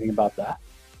tell us anything about that?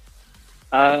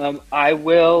 I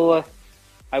will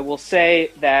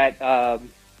say that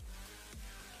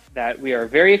that we are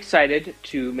very excited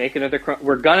to make another Chrome.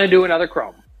 We're gonna do another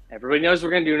Chrome. Everybody knows we're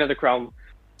gonna do another Chrome.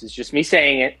 It's just me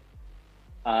saying it,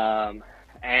 and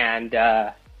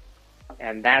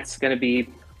that's gonna be,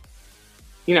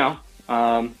 it's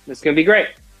gonna be great.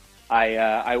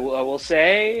 I will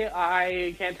say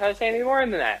I can't tell you anything more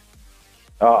than that.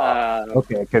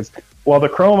 Okay, because the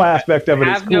Chrome aspect of it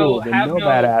is cool. The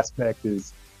Nomad aspect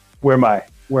is where my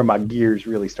gears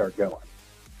really start going.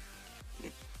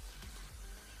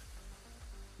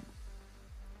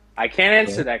 I can't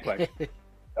answer that question.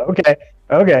 Okay,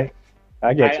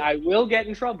 I get you. I will get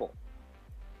in trouble.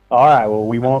 All right, well,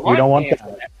 we don't want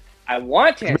that. I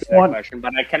want to answer that question,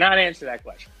 but I cannot answer that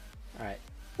question. All right.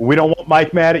 We don't want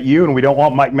Mike mad at you, and we don't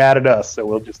want Mike mad at us.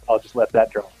 So I'll just let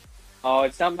that drop. Oh,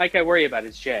 it's not Mike I worry about.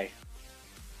 It's Jay.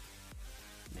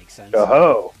 Makes sense.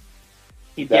 Oh,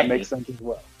 that makes sense as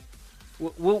well.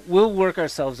 We'll work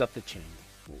ourselves up the chain.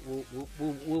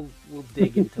 We'll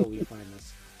dig until we find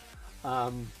this.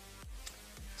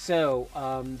 So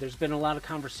there's been a lot of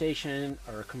conversation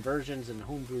or conversions in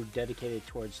homebrew dedicated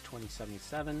towards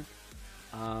 2077.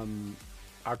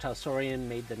 Artalsorian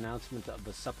made the announcement of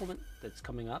a supplement that's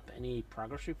coming up. Any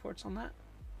progress reports on that?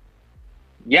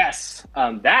 Yes,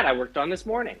 that I worked on this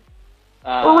morning.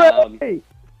 Hooray!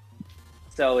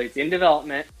 So it's in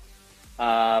development.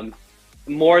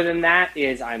 More than that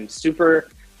is I'm super,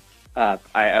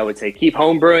 I would say keep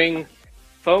homebrewing,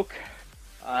 folk.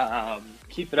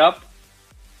 Keep it up.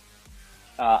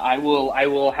 I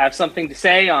will have something to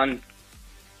say on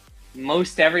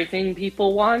most everything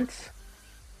people want.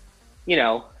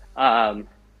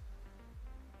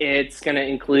 It's going to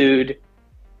include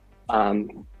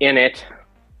in it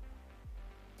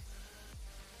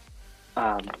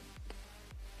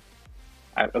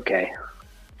okay.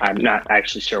 I'm not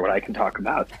actually sure what I can talk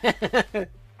about.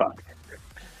 Fuck.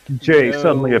 Jay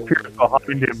suddenly appeared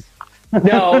behind him.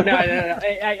 No.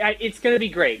 It's going to be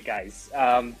great, guys.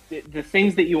 The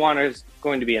things that you want is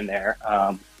going to be in there.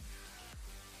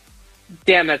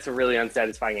 Damn, that's a really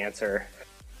unsatisfying answer.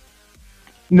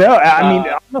 No, I mean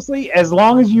honestly, as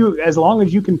long as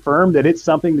you confirm that it's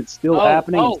something that's still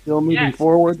happening and still moving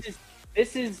forward.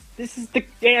 This is the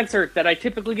answer that I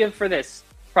typically give for this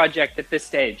project at this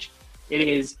stage. It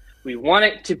is, we want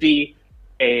it to be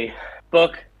a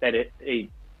book a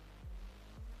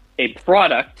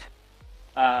product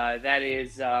that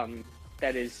is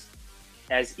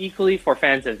as equally for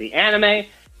fans of the anime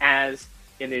as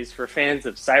it is for fans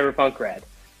of Cyberpunk Red.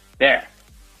 There.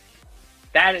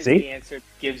 That is the answer. It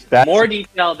gives more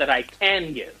detail that I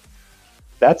can give.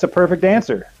 That's a perfect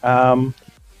answer. I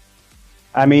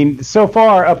mean, so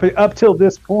far up till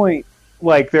this point,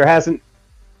 like there hasn't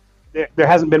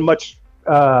been much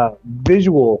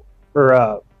visual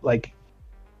or like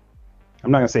I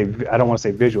don't want to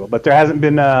say visual, but there hasn't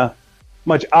been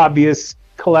much obvious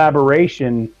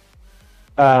collaboration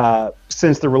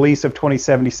since the release of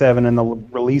 2077 and the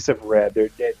release of Red.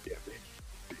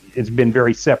 It's been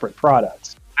very separate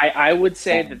products. I would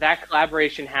say that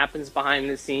collaboration happens behind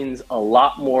the scenes a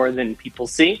lot more than people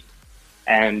see,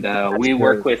 and we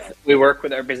work with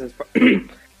our business.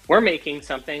 We're making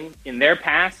something in their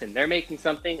past, and they're making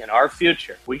something in our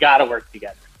future. We got to work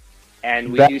together,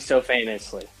 and we do so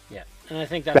famously. Yeah, and I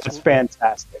think that's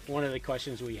fantastic. One of the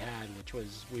questions we had, which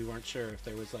was we weren't sure if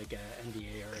there was like a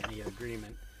NDA or any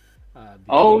agreement.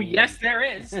 Yes, there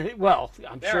is. Well,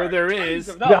 I'm sure there is.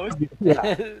 Of those.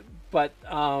 Yeah. But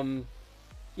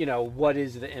what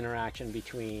is the interaction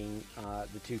between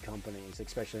the two companies,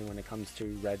 especially when it comes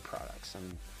to Red products?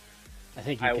 And I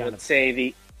think I would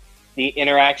say the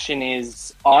interaction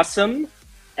is awesome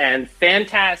and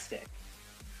fantastic,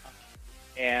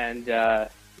 and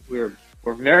we're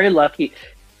very lucky.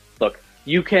 Look,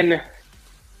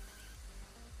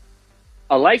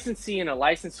 a licensee and a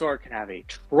licensor can have a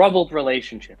troubled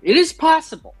relationship. It is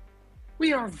possible.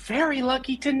 We are very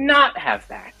lucky to not have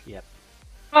that. Yep.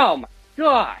 Oh my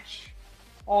gosh.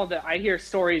 I hear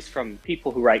stories from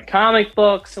people who write comic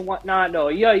books and whatnot. No,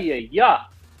 yeah.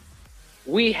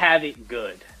 We have it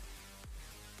good.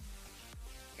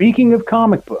 Speaking of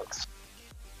comic books,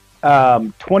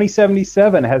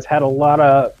 2077 has had a lot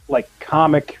of like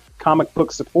comic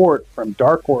book support from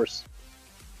Dark Horse.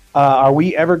 Are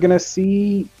we ever going to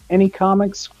see any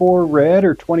comics for Red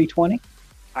or 2020?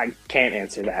 I can't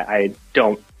answer that. I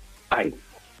don't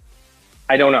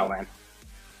know, man.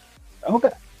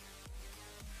 Okay.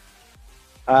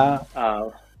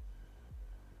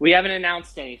 We haven't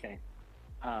announced anything.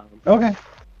 Okay.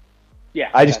 Yeah.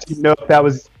 I just didn't know if that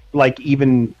was like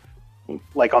even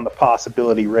like on the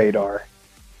possibility radar.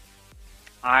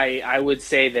 I would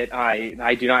say that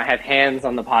I do not have hands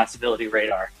on the possibility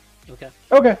radar.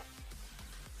 Okay.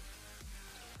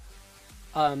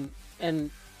 And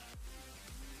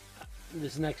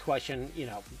this next question,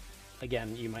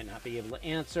 again, you might not be able to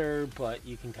answer, but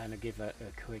you can kind of give a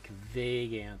quick,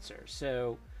 vague answer.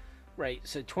 So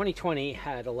 2020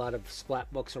 had a lot of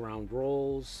splat books around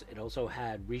roles. It also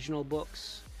had regional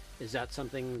books. Is that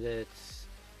something that,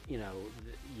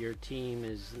 your team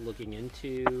is looking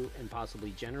into and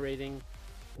possibly generating?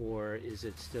 Or is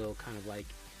it still kind of like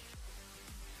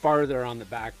farther on the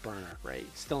back burner, right?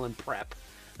 Still in prep,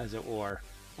 as it were,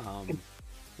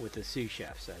 with the sous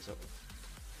chefs, as it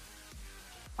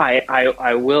were.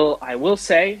 I will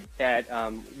say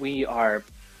that we are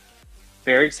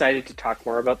very excited to talk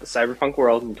more about the cyberpunk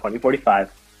world in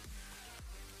 2045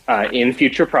 in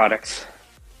future products.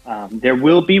 There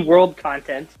will be world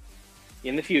content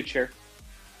in the future.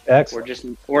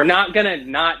 Excellent. We're not gonna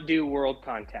not do world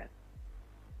content.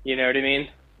 You know what I mean?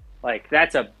 Like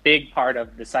that's a big part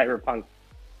of the cyberpunk,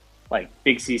 like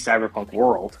Big C cyberpunk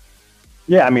world.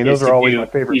 Yeah, I mean those are always my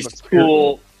favorite books.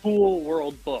 Cool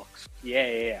world books.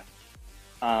 Yeah.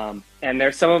 And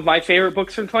they're some of my favorite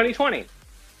books from 2020.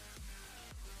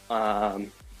 So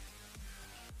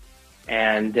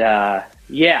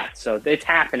it's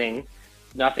happening.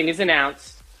 Nothing is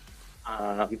announced.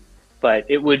 But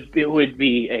it would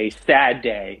be a sad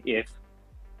day if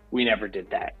we never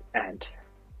did that, and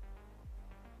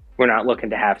we're not looking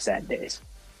to have sad days.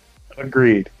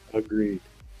 Agreed.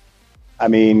 I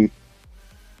mean,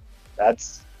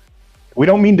 we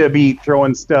don't mean to be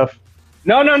throwing stuff.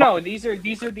 No. These are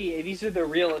the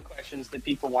real questions that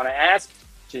people want to ask.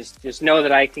 Just know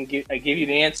that I give you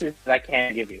the answer that I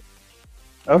can't give you.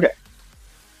 Okay.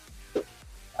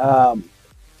 Yeah,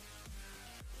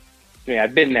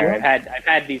 I've been there. I've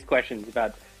had these questions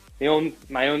about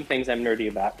my own things I'm nerdy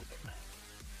about.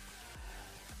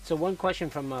 So one question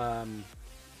from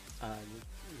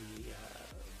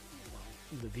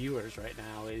the viewers right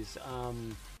now is,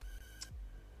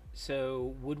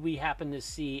 so would we happen to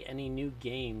see any new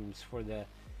games for the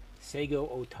Sego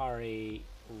Otari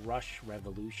Rush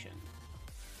Revolution?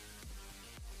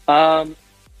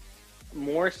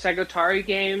 More Segotari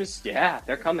games? Yeah,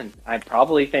 they're coming. I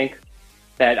probably think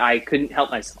that I couldn't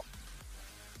help myself.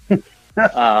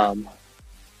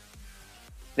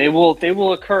 They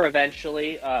will occur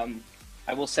eventually. I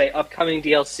will say upcoming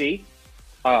DLC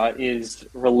is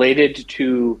related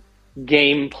to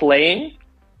game playing.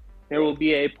 There will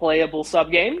be a playable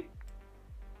subgame,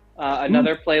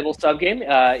 another playable subgame.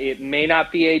 It may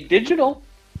not be a digital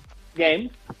game,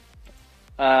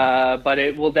 but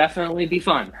it will definitely be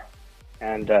fun.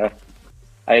 And that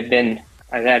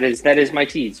is my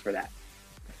tease for that.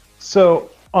 So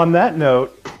on that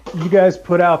note, you guys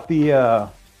put out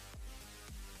the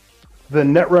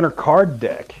Netrunner card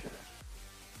deck.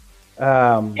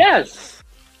 Yes,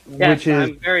 which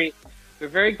is we're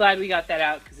very glad we got that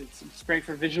out because it's great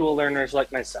for visual learners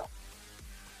like myself.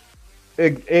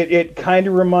 It kind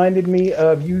of reminded me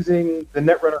of using the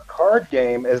Netrunner card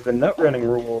game as the nut running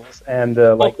rules and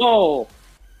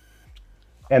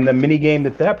and the mini game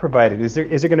that provided. Is there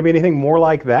going to be anything more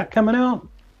like that coming out?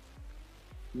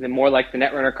 More like the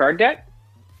Netrunner card deck?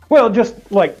 Well,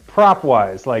 just like prop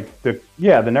wise, like the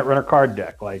Netrunner card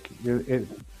deck, like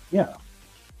yeah.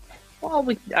 Well,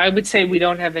 I would say we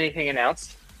don't have anything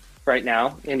announced right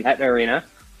now in that arena.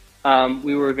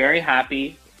 We were very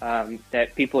happy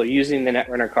that people are using the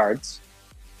Netrunner cards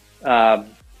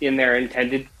in their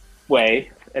intended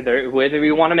way, whether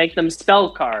we want to make them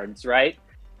spell cards, right?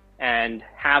 And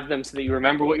have them so that you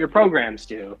remember what your programs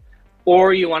do.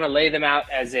 Or you want to lay them out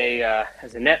as a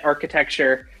net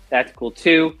architecture, that's cool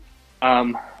too.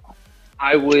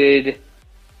 I would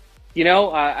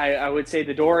say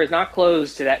the door is not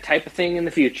closed to that type of thing in the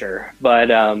future,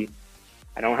 but I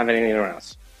don't have anything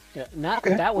else. Yeah,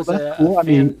 that was a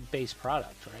fan-based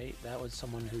product, right? That was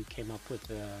someone who came up with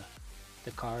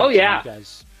the cards. Oh yeah, you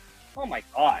guys. Oh my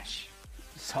gosh,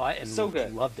 saw it and so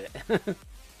good. Loved it.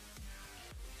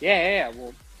 Yeah.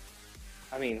 Well,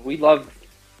 I mean, we love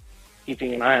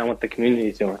keeping an eye on what the community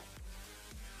is doing.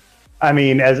 I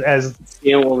mean, as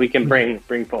what we can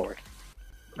bring forward.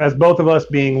 As both of us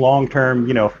being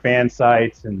long-term, fan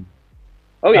sites and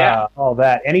all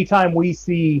that. Anytime we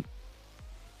see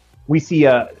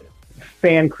a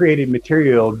fan-created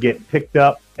material get picked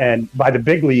up and by the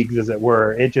big leagues, as it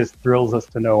were, it just thrills us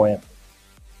to no end.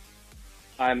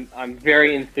 I'm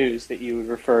very enthused that you would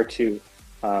refer to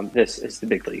this as the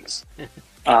big leagues.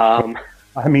 I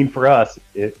mean, for us,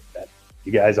 you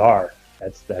guys are.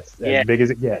 That's as big as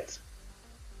it gets.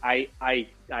 I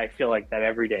feel like that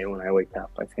every day when I wake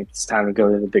up. I think it's time to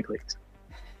go to the big leagues.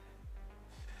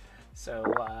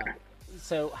 So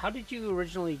how did you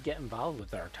originally get involved with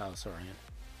Artalasaurian?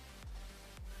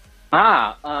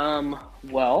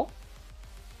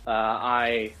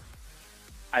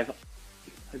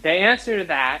 The answer to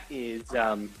that is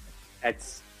I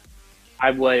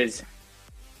was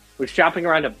shopping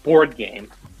around a board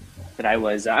game that I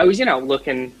was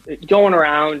looking, going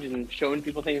around and showing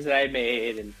people things that I had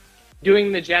made and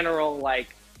doing the general,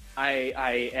 like,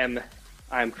 I'm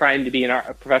trying to be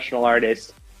a professional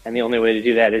artist, and the only way to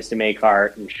do that is to make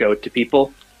art and show it to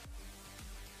people.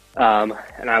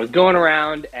 And I was going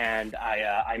around, and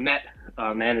I met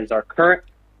a man who's our current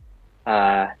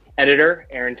editor,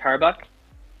 Aaron Tarbuck,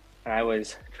 and I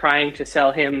was trying to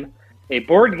sell him a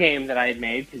board game that I had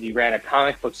made because he ran a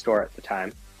comic book store at the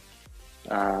time.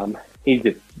 He's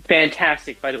a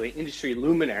fantastic, by the way, industry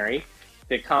luminary.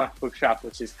 The comic book shop,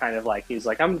 which is kind of like, he's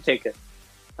like, I'm just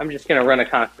going to run a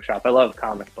comic book shop. I love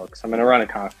comic books. I'm going to run a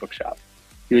comic book shop.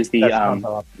 He was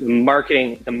the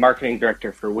marketing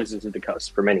director for Wizards of the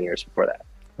Coast for many years before that,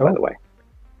 by the way.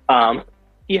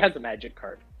 He has a magic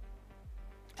card.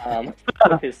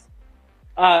 That's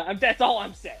all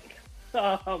I'm saying.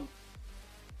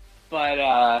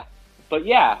 But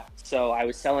yeah, so I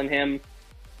was selling him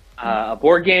a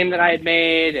board game that I had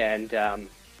made, and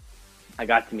I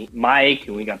got to meet Mike,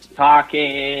 and we got to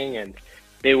talking, and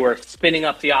they were spinning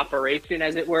up the operation,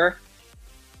 as it were,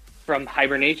 from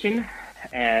hibernation,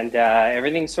 and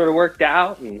everything sort of worked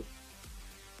out, and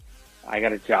I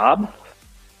got a job.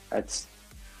 That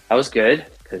was good,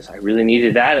 because I really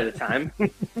needed that at the time,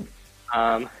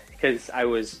 because I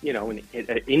was, an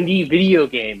indie video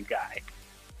game guy.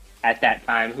 at that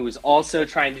time who was also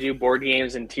trying to do board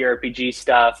games and TRPG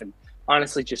stuff, and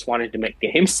honestly just wanted to make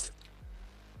games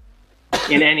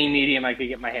in any medium I could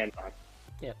get my hands on.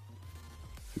 Yep.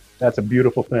 That's a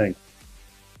beautiful thing.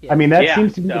 Yeah. I mean, that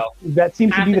seems to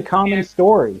be the common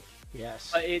story. Yes.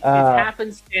 But it's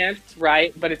happenstance,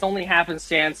 right? But it's only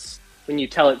happenstance when you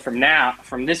tell it from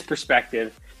this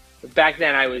perspective. But back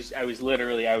then,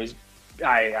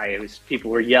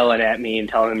 people were yelling at me and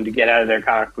telling them to get out of their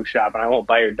comic book shop, and I won't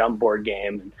buy your dumb board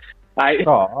game. And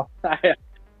no.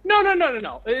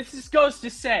 This just goes to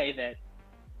say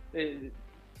that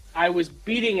I was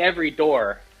beating every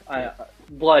door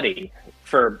bloody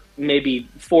for maybe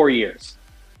 4 years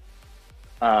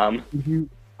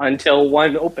until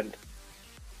one opened.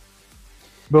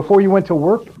 Before you went to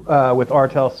work with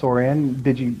Artel Sorin,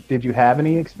 did you have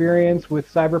any experience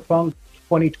with Cyberpunk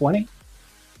 2020?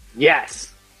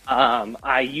 Yes.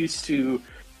 I used to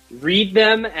read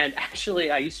them, and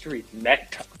actually I used to read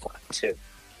Mech too.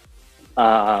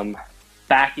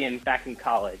 Back in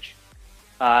college.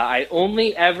 I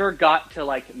only ever got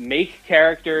to make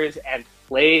characters and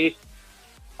play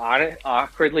on it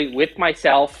awkwardly with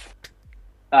myself.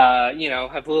 Have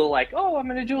a little I'm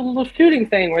going to do a little shooting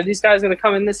thing where these guys are going to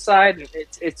come in this side. And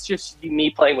it's just me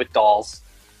playing with dolls.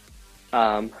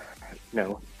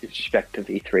 No disrespect to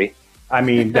V3. I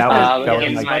mean, that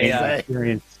was my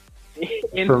experience.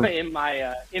 In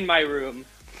my room,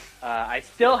 I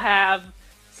still have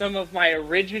some of my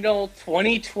original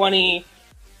 2020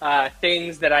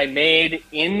 things that I made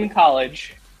in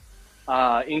college,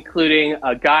 including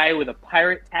a guy with a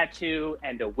pirate tattoo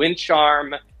and a winch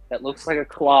arm that looks like a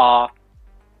claw.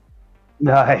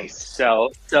 Nice.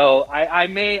 So I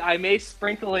may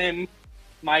sprinkle in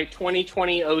my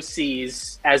 2020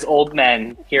 OCs as old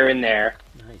men here and there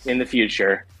in the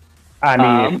future. I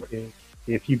mean,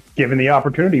 if you've given the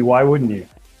opportunity, why wouldn't you?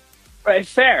 Right,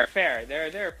 fair.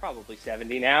 They're probably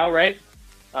 70 now, right?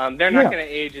 They're not going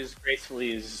to age as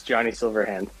gracefully as Johnny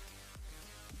Silverhand.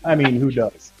 I mean, who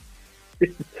does?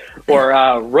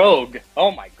 Or Rogue. Oh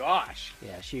my gosh.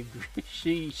 Yeah, she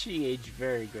aged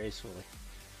very gracefully.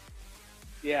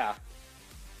 Yeah.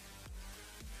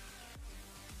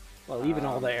 Well, even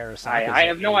all the Arasakas. I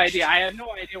have no idea. I have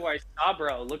no idea why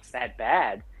Sabro looks that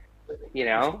bad. You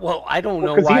know. Well, I don't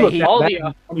know why he.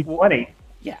 2020.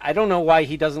 Yeah, I don't know why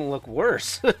he doesn't look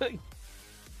worse.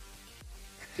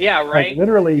 Yeah, right. Like,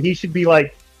 literally, he should be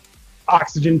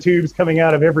oxygen tubes coming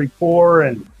out of every pore,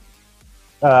 and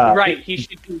right. He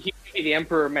should be the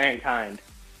Emperor of Mankind.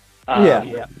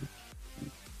 Yeah.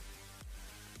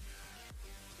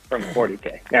 From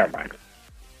 40K. Never mind.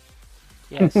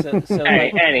 Yeah. So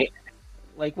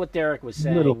like what Derek was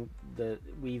saying,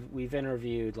 we've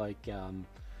interviewed my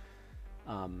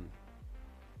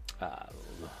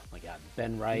God,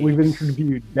 Ben Wright. We've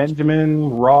interviewed Benjamin,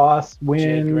 Ross,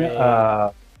 Wynn.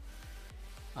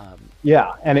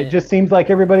 And it just seems like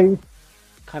everybody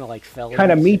kind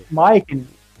of meets Mike, and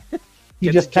he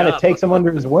just kind of takes him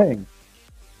under his wing.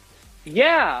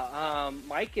 Yeah,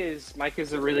 Mike is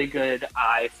a really good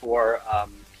eye for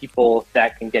people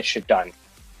that can get shit done.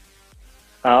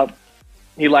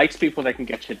 He likes people that can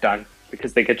get shit done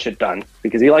because they get shit done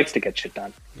because he likes to get shit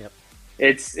done. Yep,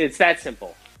 it's that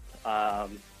simple.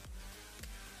 And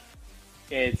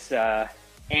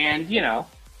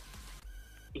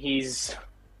he's.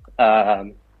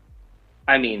 I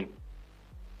mean,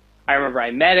 I remember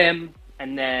I met him,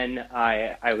 and then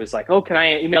I was like, "Oh, can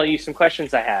I email you some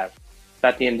questions I have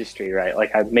about the industry?" Right?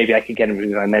 Maybe I could get him to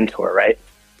be my mentor, right?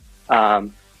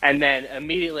 And then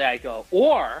immediately I go,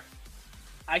 or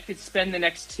I could spend the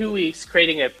next 2 weeks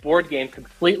creating a board game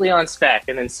completely on spec,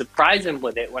 and then surprise him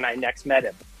with it when I next met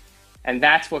him, and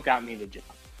that's what got me the job.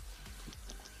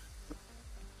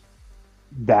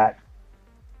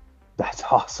 That's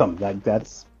awesome.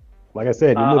 That's like I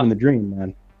said, you're living the dream,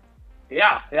 man.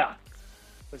 Yeah. It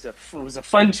was a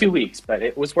fun 2 weeks, but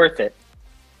it was worth it.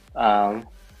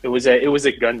 It was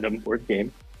a Gundam board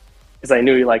game because I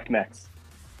knew he liked mechs.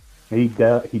 He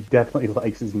definitely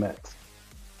likes his mechs.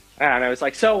 And I was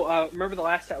like, so remember the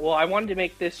last time? Well, I wanted to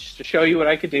make this just to show you what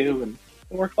I could do, and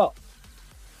it worked well.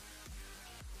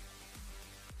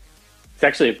 It's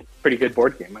actually a pretty good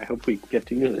board game. I hope we get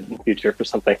to use it in the future for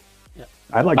something. Yeah.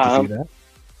 I'd like to see that.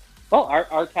 Well,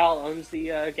 our Cal owns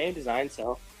the game design,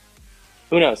 so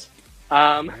who knows?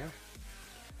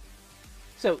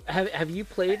 So, have you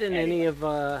played in any of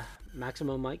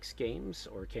Maximo Mike's games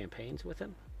or campaigns with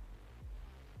him?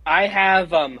 I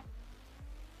have.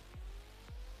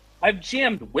 I've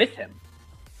jammed with him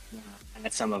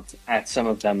at some of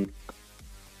them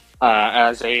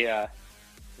as a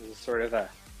sort of a.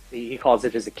 He calls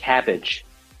it as a cabbage.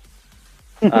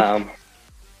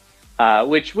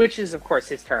 which is of course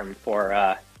his term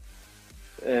for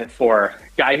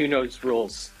guy who knows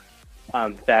rules,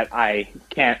 that I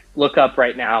can't look up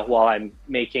right now while I'm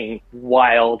making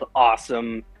wild,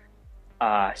 awesome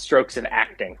strokes of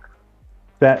acting.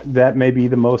 That may be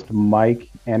the most Mike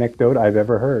anecdote I've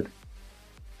ever heard.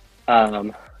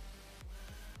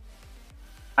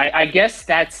 I guess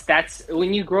that's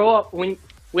when you grow up, when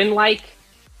like,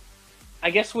 I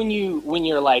guess when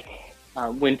you're like,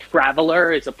 when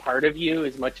Traveler is a part of you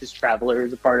as much as Traveler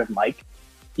is a part of Mike,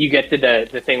 you get to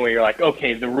the thing where you're like,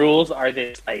 okay, the rules are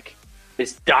this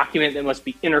document that must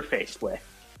be interfaced with,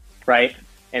 right?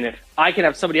 And if I can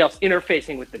have somebody else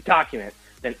interfacing with the document,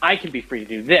 then I can be free to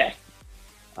do this.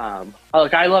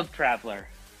 Look, I love Traveler,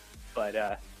 but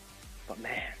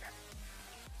man,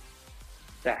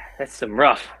 that's some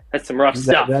rough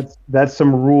stuff. That's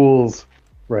some rules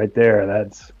right there.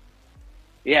 That's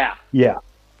yeah.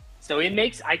 So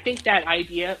I think that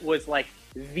idea was like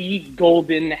the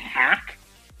golden hack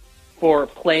for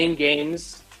playing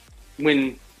games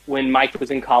when Mike was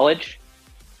in college,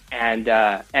 and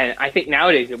I think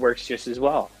nowadays it works just as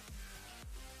well.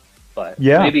 But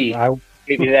yeah, maybe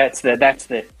that's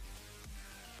the.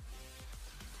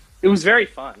 It was very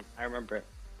fun. I remember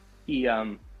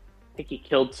I think he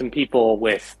killed some people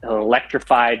with an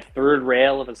electrified third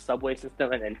rail of a subway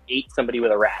system, and then ate somebody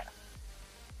with a rat.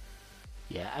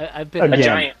 Yeah, I've been a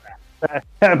giant rat.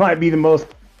 That might be the most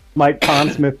Mike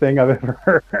Pondsmith thing I've ever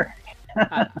heard.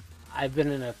 I've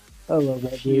been in a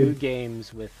few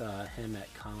games with him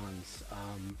at cons.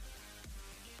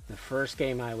 The first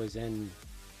game I was in,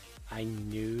 I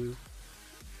knew.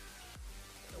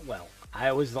 Well,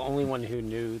 I was the only one who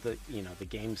knew the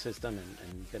game system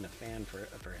and been a fan for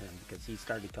him, because he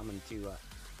started coming to a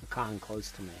con close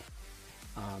to me.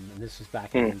 And this was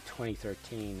back in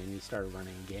 2013, and he started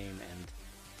running a game, and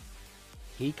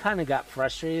he kind of got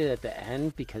frustrated at the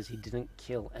end because he didn't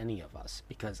kill any of us,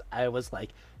 because I was like,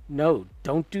 no,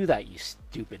 don't do that, you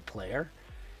stupid player.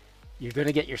 You're going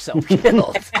to get yourself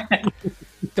killed.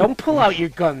 Don't pull out your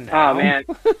gun now. Oh, man.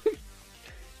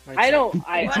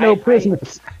 No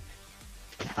prisoners.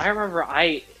 I remember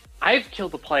I've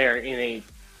killed a player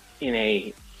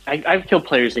I've killed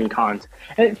players in cons,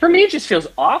 and for me it just feels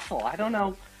awful. I don't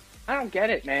know. I don't get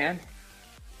it, man.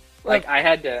 Like I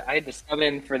had to sub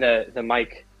in for the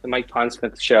Mike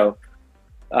Pondsmith show.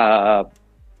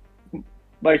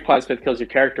 Mike Pondsmith kills your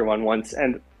character once,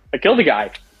 and I killed a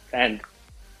guy, and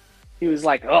he was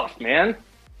like, "Oh man,"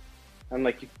 I'm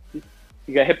like, "You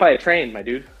got hit by a train, my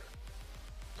dude."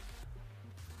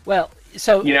 Well,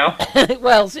 so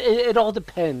well, it all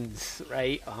depends,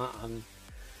 right, on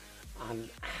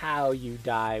how you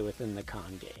die within the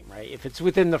con game, right? If it's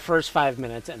within the first 5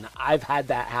 minutes, and I've had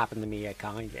that happen to me at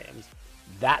con games,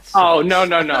 that's no.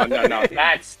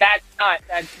 That's not.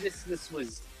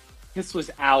 This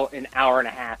was out an hour and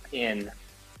a half in.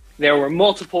 There were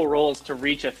multiple rolls to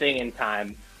reach a thing in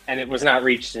time, and it was not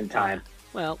reached in time.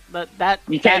 Well, but that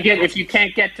you can't get if you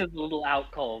can't get to the little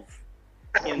alcove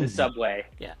in the subway.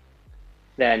 Yeah.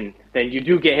 Then you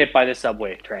do get hit by the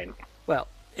subway train. Well,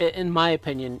 in my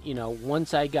opinion,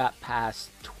 once I got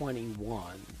past 21,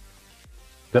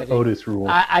 the Otis rule.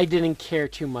 I didn't care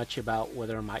too much about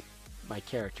whether my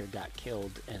character got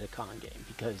killed in a con game,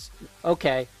 because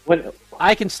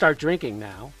I can start drinking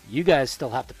now. You guys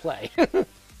still have to play.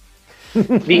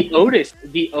 The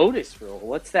Otis rule.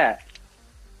 What's that?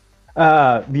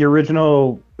 The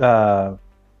original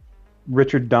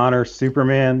Richard Donner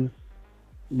Superman,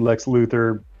 Lex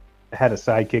Luthor had a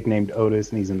sidekick named Otis,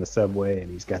 and he's in the subway, and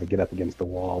he's got to get up against the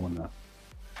wall when the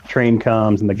train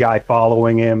comes, and the guy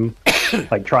following him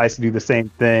tries to do the same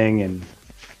thing, and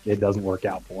it doesn't work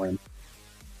out for him.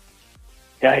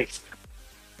 Yikes.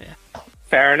 Yeah.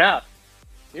 Fair enough.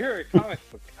 You're a comic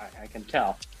book guy, I can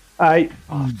tell.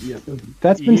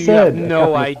 That's been said. You have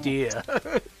no idea.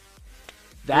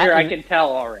 I can tell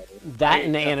already. That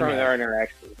in anime. From our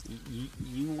interactions.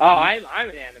 I'm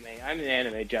an anime. I'm an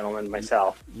anime gentleman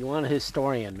myself. You want a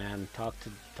historian, man? Talk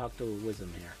to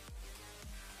Wisdom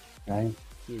here.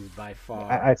 He's by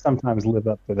far. I sometimes live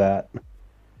up to that.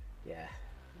 Yeah,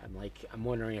 I'm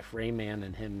wondering if Rayman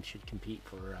and him should compete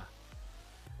for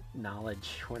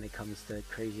knowledge when it comes to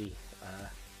crazy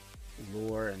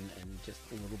lore and just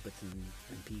little bits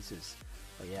and pieces.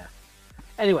 But yeah.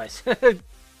 Anyways,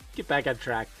 get back on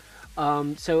track.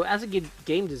 So as a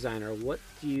game designer, what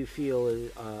do you feel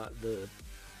is the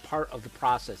part of the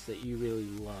process that you really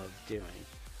love doing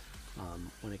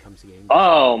when it comes to game design?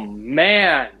 Oh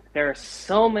man, there are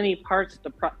so many parts of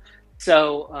the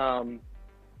So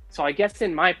I guess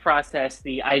in my process,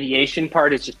 the ideation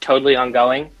part is just totally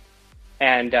ongoing,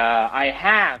 and I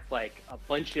have like a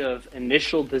bunch of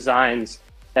initial designs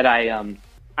that I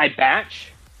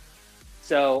batch.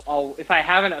 So if I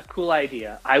have a cool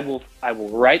idea, I will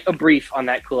write a brief on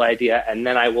that cool idea, and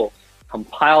then I will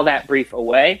compile that brief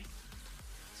away.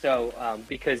 So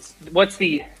because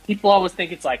people always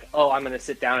think it's like, oh, I'm going to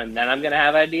sit down and then I'm going to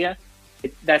have an idea.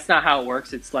 That's not how it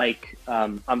works. It's like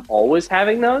I'm always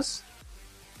having those.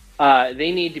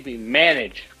 They need to be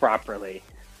managed properly.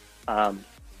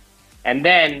 And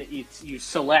then you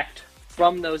select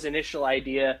from those initial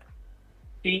idea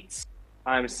sheets.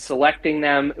 I'm selecting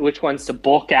them, which ones to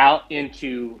bulk out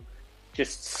into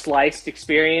just sliced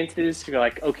experiences. You're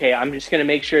like, okay, I'm just going to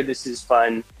make sure this is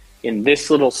fun in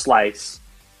this little slice,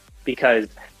 because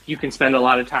you can spend a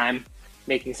lot of time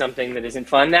making something that isn't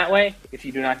fun that way if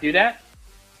you do not do that.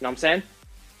 You know what I'm saying?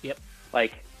 Yep.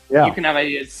 Like, you can have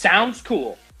ideas. Sounds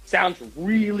cool. Sounds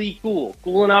really cool.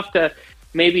 Cool enough to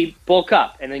maybe bulk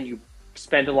up. And then you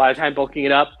spend a lot of time bulking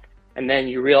it up. And then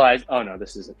you realize, oh, no,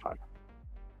 this isn't fun.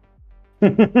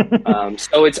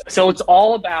 So it's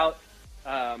all about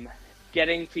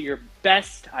getting to your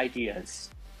best ideas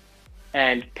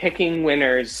and picking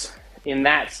winners in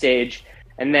that stage.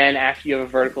 And then after you have a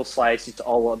vertical slice, it's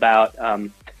all about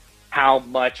how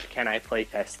much can I play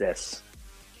test this.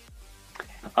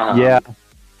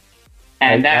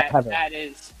 And that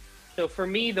is, so for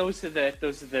me, those are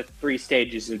the three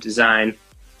stages of design.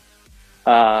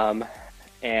 And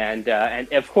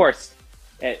of course,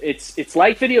 it's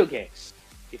like video games.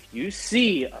 If you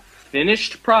see a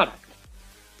finished product,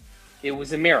 it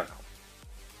was a miracle.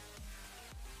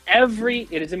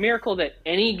 It is a miracle that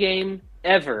any game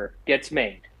ever gets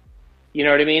made. You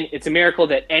know what I mean? It's a miracle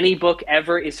that any book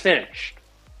ever is finished.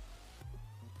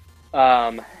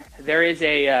 There is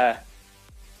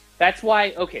that's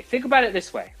why, okay, think about it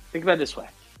this way.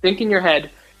 Think in your head,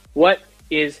 what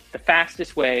is the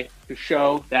fastest way to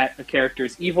show that a character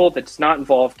is evil that does not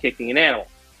involve kicking an animal?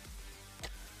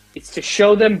 It's to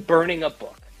show them burning a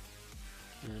book.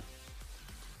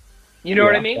 You know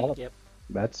what I mean? Yep.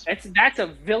 That's a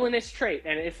villainous trait,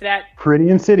 and if that pretty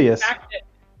insidious.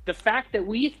 The fact that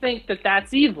we think that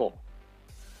that's evil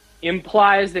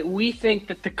implies that we think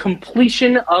that the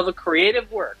completion of a creative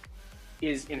work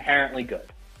is inherently good.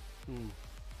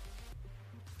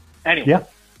 Anyway,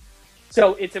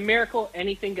 so it's a miracle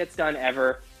anything gets done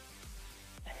ever.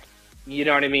 You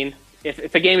know what I mean?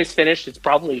 If a game is finished, it's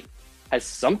probably has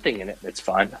something in it that's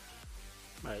fun.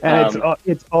 Right. And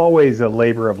it's always a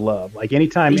labor of love. Like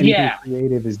anytime anything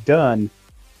creative is done,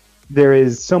 there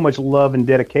is so much love and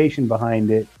dedication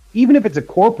behind it. Even if it's a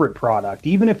corporate product,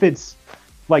 even if it's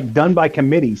like done by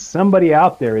committee, somebody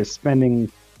out there is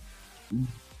spending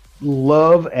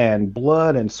love and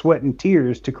blood and sweat and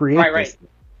tears to create this. Right.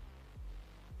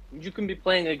 You can be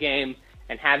playing a game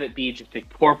and have it be just a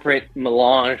corporate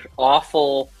melange,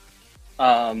 awful.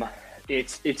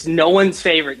 It's no one's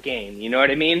favorite game. You know what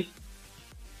I mean?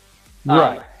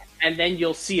 Right. And then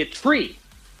you'll see a tree,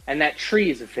 and that tree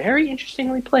is very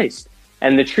interestingly placed,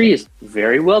 and the tree is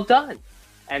very well done,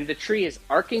 and the tree is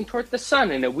arcing toward the sun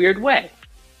in a weird way,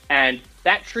 and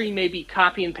that tree may be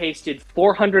copy and pasted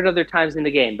 400 other times in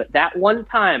the game, but that one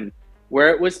time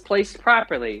where it was placed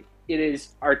properly, it is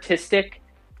artistic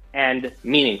and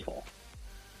meaningful.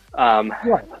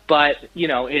 Right. But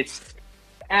it's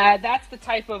that's the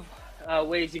type of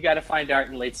ways you got to find art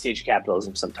in late stage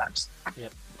capitalism sometimes.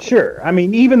 Yep. Sure. I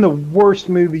mean, even the worst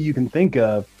movie you can think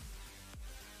of,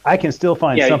 I can still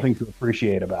find something to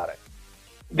appreciate about it.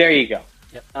 There you go.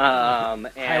 Yep. And,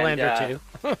 Highlander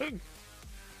 2.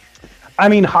 I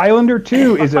mean, Highlander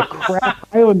 2 is a crap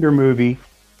Highlander movie,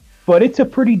 but it's a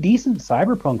pretty decent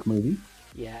cyberpunk movie.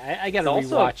 Yeah, I got to rewatch it.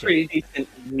 It's also a it. pretty decent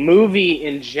movie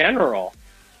in general.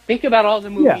 Think about all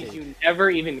the movies you never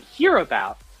even hear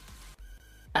about.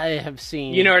 I have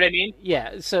seen... You know what I mean?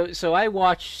 Yeah, so I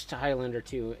watched Highlander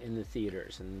 2 in the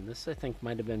theaters, and this, I think,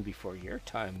 might have been before your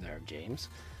time there, James.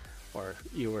 Or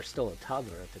you were still a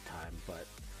toddler at the time, but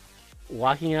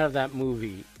walking out of that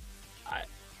movie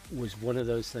was one of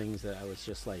those things that I was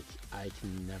just like, I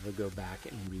can never go back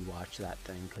and rewatch that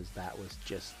thing, because that was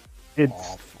just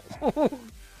awful.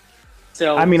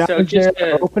 I was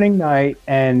there opening night,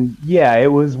 and it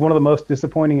was one of the most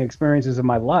disappointing experiences of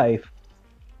my life.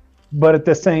 But at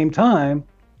the same time,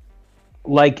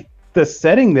 like, the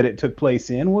setting that it took place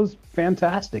in was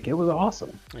fantastic. It was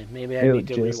awesome. Maybe I need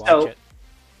to rewatch it.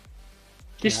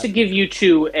 Just to give you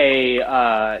two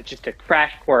just a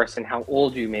crash course in how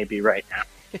old you may be right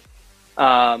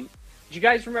now. Do you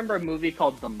guys remember a movie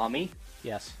called The Mummy?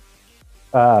 Yes.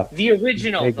 The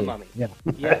original The Mummy.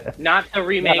 Yeah. Not the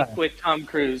remake with Tom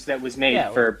Cruise that was made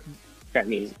for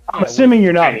Chinese. I'm assuming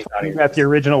you're not Chinese talking audience. about the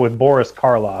original with Boris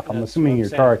Karloff. I'm That's assuming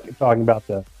what you're I'm talking about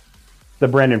the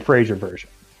Brendan Fraser version.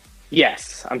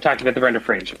 Yes, I'm talking about the Brendan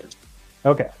Fraser.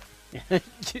 Okay.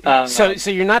 So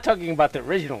you're not talking about the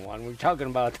original one. We're talking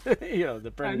about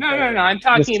the Brendan No. Fraser. I'm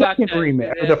talking The about second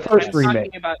remake, or the first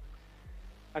remake.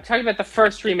 I'm talking about the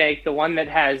first remake, the one that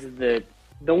has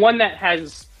the one that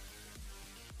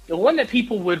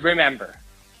people would remember.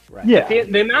 Right. Yeah.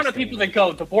 The amount of people that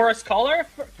go the Boris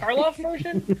Karloff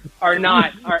version are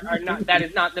not. That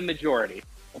is not the majority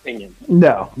opinion.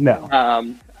 No.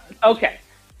 Okay,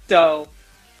 so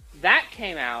that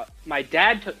came out. My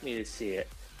dad took me to see it.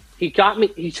 He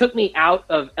took me out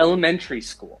of elementary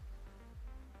school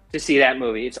to see that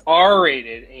movie. It's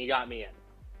R-rated, and he got me in.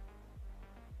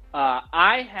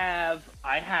 I have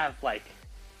like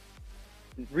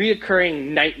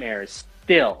reoccurring nightmares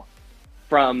still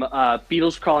from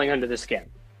beetles crawling under the skin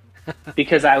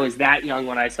because I was that young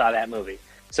when I saw that movie.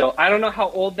 So I don't know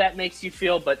how old that makes you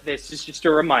feel, but this is just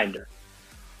a reminder.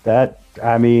 That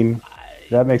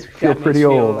makes me feel pretty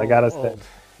old. I gotta say.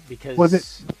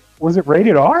 Because was it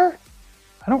rated R?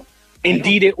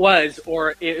 Indeed, it was,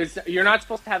 or it was. You're not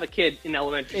supposed to have a kid in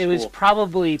elementary school. It was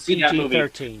probably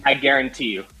PG-13. I guarantee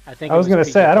you. I was gonna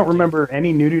say I don't remember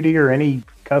any nudity or any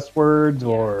cuss words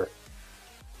or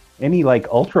any like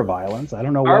ultra violence. I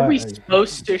don't know why. Are we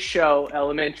supposed to show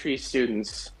elementary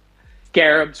students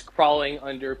scarabs crawling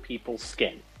under people's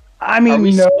skin? I mean, are we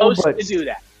no, supposed but to do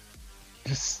that?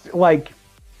 just like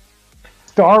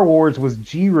Star Wars was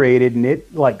G-rated and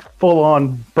it like full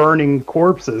on burning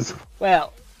corpses.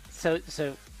 Well, so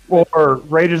or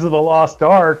Raiders of the Lost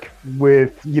Ark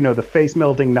with the face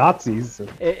melting Nazis.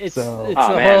 it's so.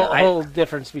 a whole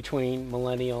difference between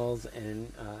millennials and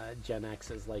Gen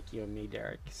X's like you and me,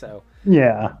 Derek. So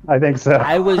yeah, I think so.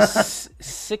 I was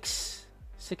 6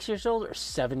 years old or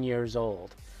 7 years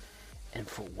old, and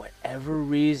for whatever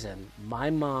reason, my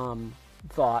mom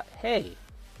thought, "Hey,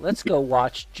 let's go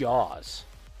watch Jaws."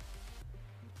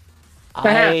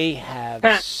 I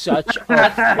have such a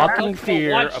fucking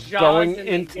fear of going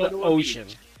into the ocean.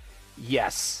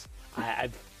 Yes. I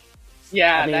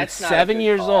mean, that's not a 7 good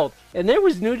years call. old, and there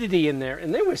was nudity in there,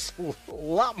 and there was a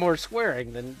lot more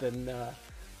swearing than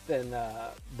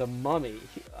the Mummy.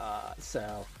 That's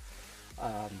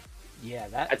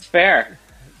fair.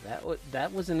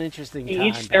 That was an interesting time.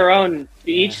 Each their own.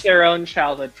 Each their own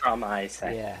childhood trauma. I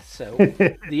say. Yeah. So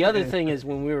the other thing is,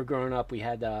 when we were growing up, we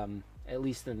had at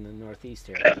least in the Northeast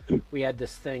here, we had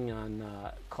this thing on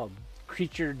called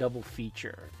Creature Double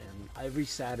Feature, and every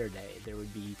Saturday there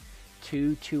would be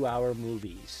 2-hour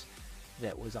movies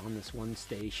that was on this one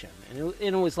station, and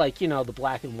it was like the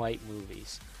black and white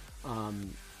movies.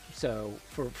 So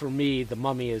for me, the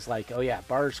Mummy is like, oh yeah,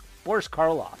 Boris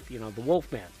Karloff, the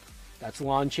Wolfman, that's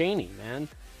Lon Chaney, man.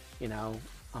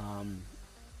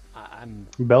 I'm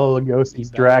Bela Lugosi's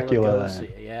Dracula.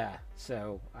 Lugosi, yeah.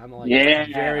 So I'm like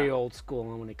very old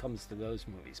school when it comes to those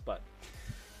movies, but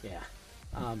yeah.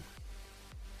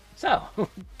 So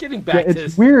getting back to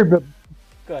it's weird, but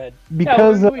go ahead.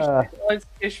 Because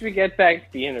should we get back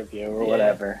to the interview or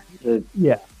whatever? The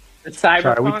Cyberpunk.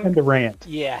 Sorry, we tend to rant.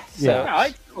 Yeah. So no,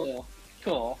 it's cool.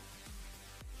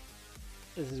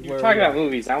 This is You're talking about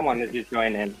movies. I wanted to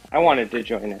join in.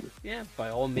 Yeah,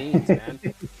 by all means, man.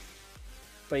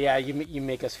 But yeah, you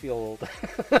make us feel old.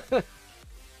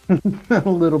 a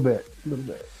little bit.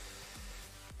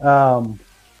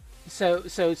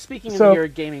 So speaking of your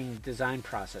gaming design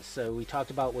process, so we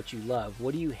talked about what you love.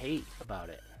 What do you hate about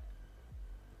it?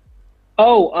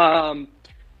 Oh,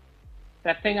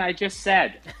 that thing I just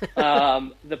said.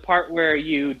 The part where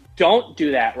you don't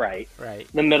do that right. Right.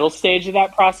 The middle stage of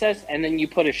that process, and then you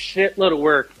put a shitload of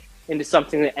work into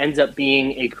something that ends up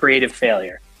being a creative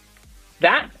failure.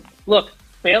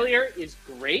 Failure is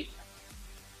great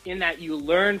in that you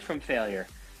learn from failure,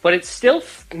 but it still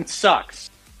fucking sucks.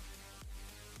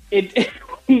 It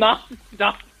not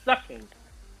sucking.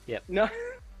 Yep. No,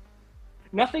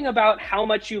 nothing about how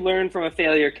much you learn from a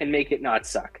failure can make it not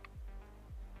suck.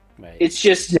 Right. It's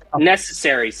just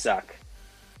necessary suck.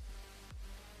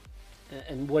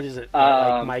 And what is it?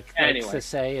 Like Mike likes anyway. to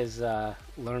say is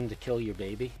learn to kill your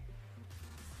baby.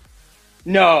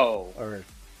 No, Or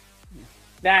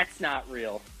that's not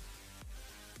real.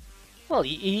 well,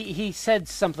 he said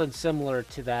something similar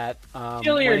to that.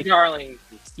 Kill your darlings.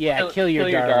 Yeah, kill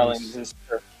your darlings.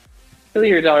 Kill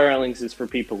your darlings is for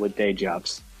people with day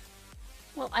jobs.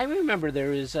 Well, I remember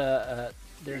there's a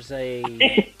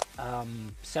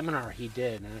seminar he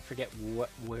did, and I forget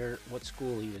what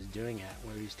school he was doing at,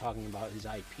 where he was talking about his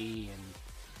IP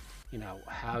and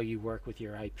how you work with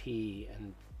your IP,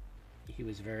 and he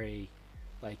was very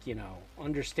Like,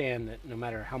 understand that no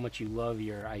matter how much you love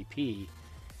your IP,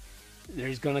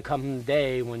 there's going to come a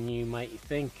day when you might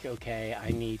think, okay, I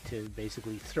need to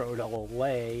basically throw it all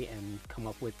away and come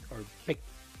up with, or pick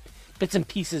bits and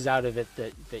pieces out of it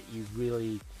that you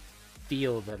really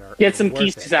feel that are get some worth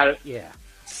pieces it. out of it. Yeah.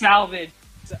 Salvage.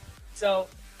 So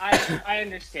I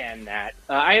understand that.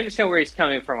 I understand where he's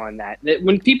coming from on that. That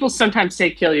when people sometimes say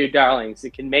 "kill your darlings,"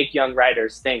 it can make young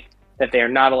writers think that they are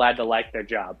not allowed to like their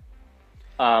job.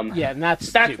 Yeah, and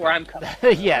that's where I'm coming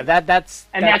from. Yeah, that's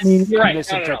right.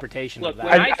 misinterpretation Look, of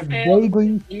when that. I fail,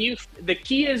 the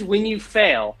key is when you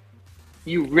fail,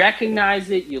 you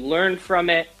recognize it, you learn from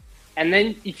it, and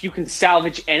then if you can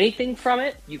salvage anything from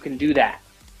it, you can do that.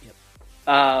 Yep.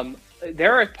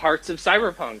 There are parts of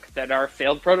Cyberpunk that are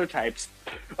failed prototypes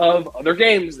of other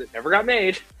games that never got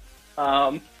made,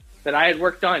 that I had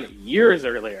worked on years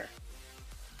earlier,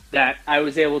 that I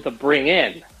was able to bring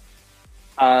in.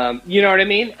 You know what I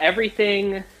mean?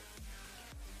 Everything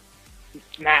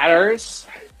matters.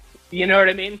 You know what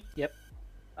I mean? Yep.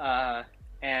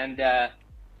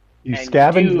 You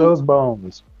scavenge those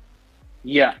bones.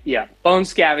 Yeah. Bone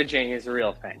scavenging is a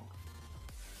real thing.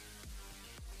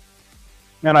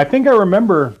 And I think I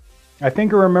remember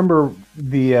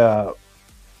the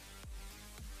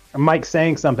Mike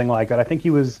saying something like that. I think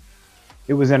it was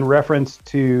in reference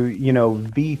to,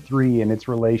 V3 and its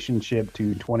relationship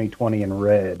to 2020 and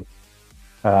Red.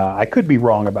 I could be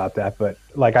wrong about that, but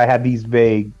like I had these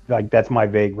vague, like that's my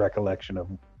vague recollection of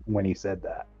when he said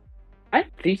that.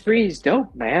 V3 is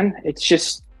dope, man.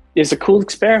 It's a cool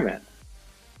experiment.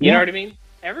 You know what I mean?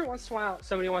 Every once in a while,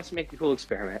 somebody wants to make a cool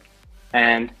experiment,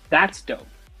 and that's dope.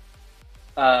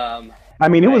 I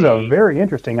mean, it was a very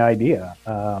interesting idea.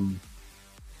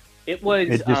 It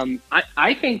was.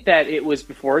 I think that it was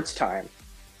before its time.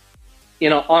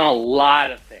 On a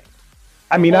lot of things.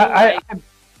 I mean,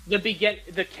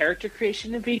 the character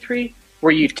creation in V3,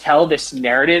 where you tell this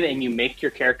narrative and you make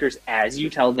your characters as you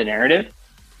tell the narrative.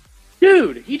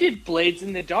 Dude, he did Blades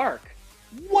in the Dark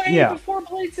way before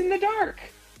Blades in the Dark.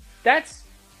 That's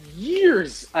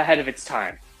years ahead of its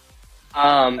time.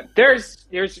 There's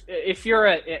if you're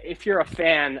a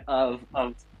fan of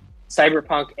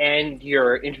Cyberpunk and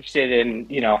you're interested in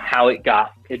how it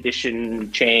got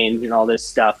edition change and all this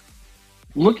stuff,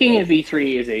 looking at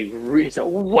V3 is a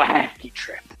wacky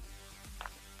trip.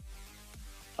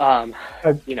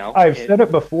 I've said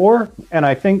it before, and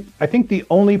I think the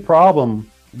only problem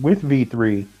with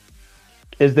V3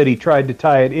 is that he tried to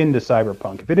tie it into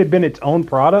Cyberpunk. If it had been its own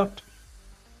product,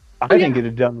 I think it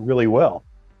had done really well.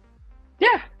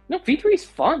 Yeah, no, V3 is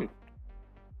fun.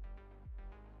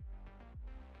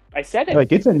 I said it.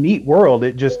 Like, it's a neat world.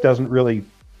 It just doesn't really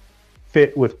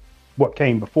fit with what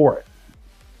came before it.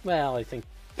 Well, I think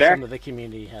some of the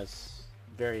community has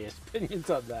various opinions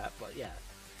on that, but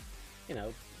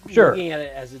sure. Looking at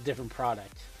it as a different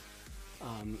product,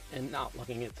 and not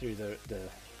looking at it through the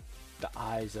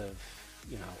eyes of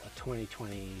a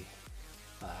 2020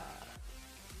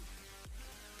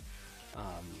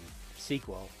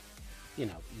 sequel.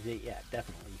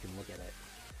 Definitely you can look at it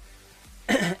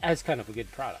as kind of a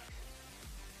good product.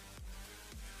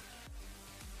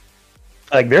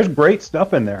 Like, there's great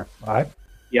stuff in there.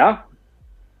 Yeah.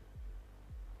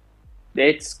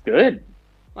 It's good.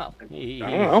 Well, I don't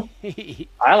know.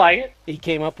 I like it. He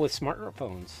came up with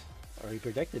smartphones, or he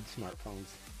predicted smartphones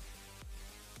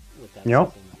with that Yep.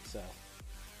 supplement, so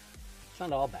it's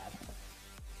not all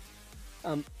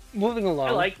bad. Moving along.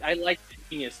 I like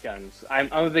Genius Guns. I'm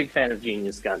a big fan of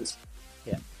Genius Guns.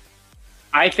 Yeah.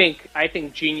 I think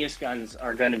Genius Guns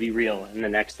are going to be real in the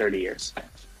next 30 years.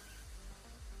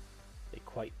 They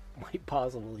quite might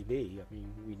possibly be. I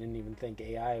mean, we didn't even think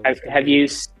AI was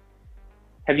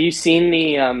Have you seen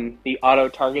the auto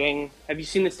targeting? Have you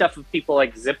seen the stuff of people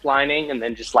like zip lining and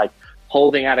then just like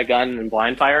holding out a gun and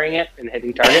blind firing it and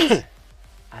hitting targets?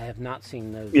 I have not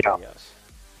seen those videos.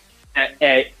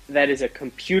 That is a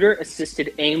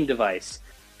computer-assisted aim device,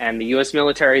 and the U.S.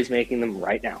 military is making them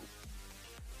right now.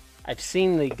 I've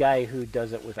seen the guy who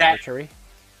does it with archery.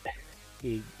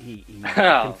 He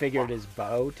configured his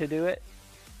bow to do it,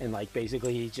 and like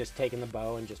basically he's just taking the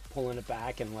bow and just pulling it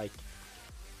back, and like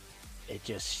it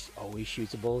just always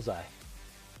shoots a bullseye.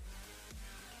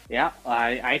 Yeah,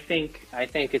 I think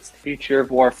it's the future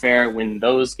of warfare when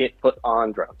those get put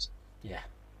on drones. Yeah,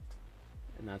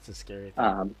 and that's a scary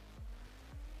thing.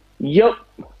 Yep.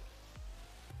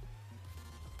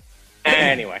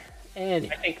 Anyway,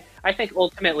 I think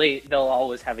ultimately they'll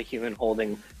always have a human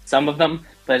holding some of them,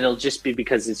 but it'll just be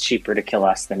because it's cheaper to kill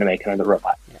us than to make another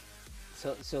robot. Yeah.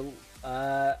 So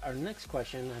our next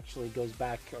question actually goes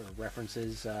back or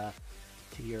references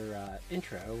to your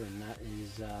intro, and that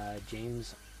is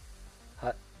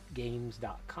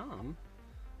jameshuttgames.com.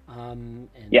 And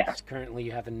currently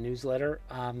you have a newsletter.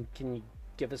 Can you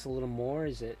give us a little more?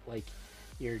 Is it like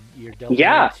you're delving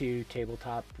into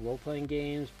tabletop role-playing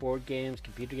games, board games,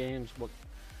 computer games?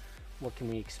 What can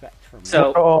we expect from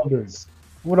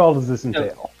what all does this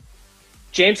entail?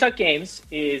 James Hutt Games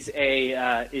is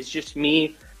just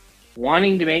me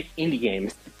wanting to make indie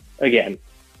games again.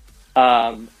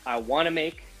 I want to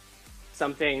make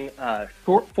something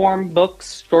short form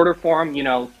books, shorter form,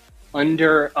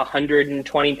 under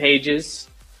 120 pages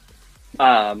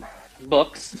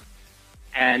books,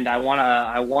 and I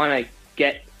wanna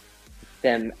get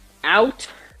them out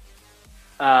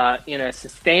in a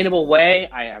sustainable way.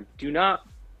 I do not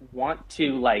want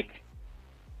to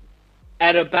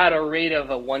at about a rate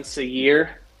of a once a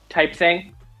year type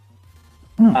thing.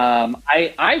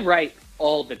 I write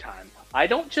all the time. I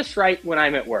don't just write when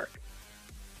I'm at work.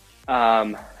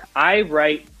 I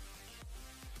write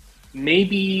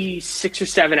maybe 6 or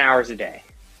 7 hours a day,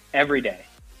 every day.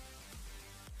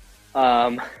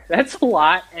 That's a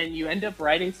lot, and you end up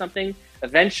writing something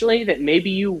eventually that maybe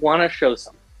you want to show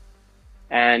someone.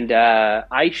 And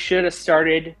I should have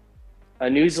started a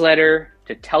newsletter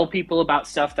to tell people about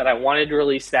stuff that I wanted to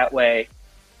release that way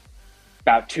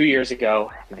about 2 years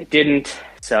ago, and I didn't.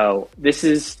 So this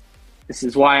is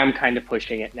why I'm kind of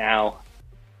pushing it now.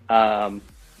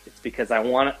 It's because I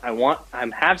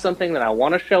have something that I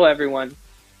want to show everyone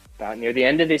about near the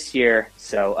end of this year.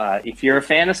 So if you're a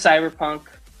fan of Cyberpunk,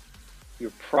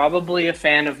 you're probably a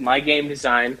fan of my game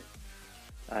design.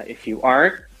 If you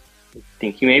aren't, I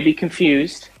think you may be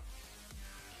confused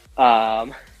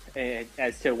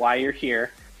as to why you're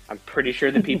here. I'm pretty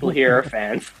sure the people here are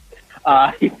fans.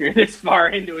 If you're this far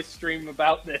into a stream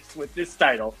about this with this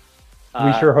title.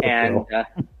 We sure hope so.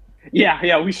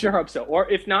 Yeah, we sure hope so. Or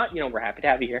if not, we're happy to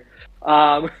have you here.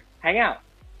 Hang out.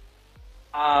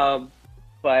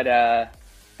 But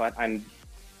I'm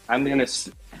gonna.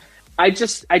 I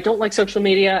don't like social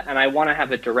media, and I want to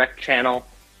have a direct channel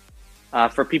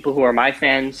for people who are my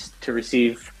fans to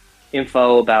receive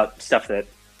info about stuff that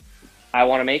I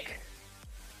want to make.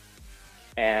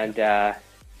 And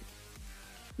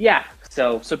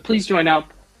so please join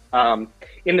up.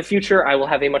 In the future, I will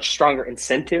have a much stronger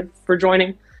incentive for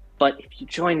joining. But if you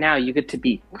join now, you get to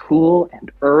be cool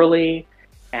and early,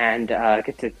 and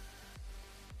get to,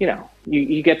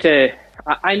 you get to.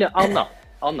 I know.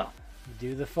 I'll know.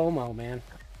 Do the FOMO, man.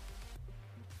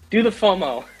 Do the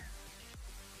FOMO.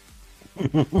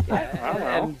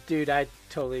 And dude, I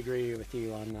totally agree with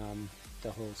you on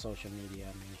the whole social media.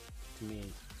 I mean, to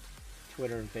me,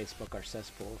 Twitter and Facebook are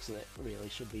cesspools that really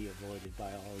should be avoided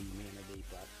by all humanity.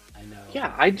 But I know.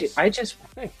 Yeah,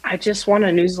 I just want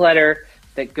a newsletter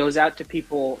that goes out to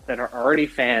people that are already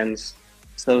fans,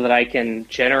 so that I can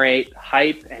generate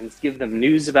hype and give them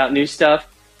news about new stuff,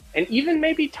 and even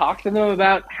maybe talk to them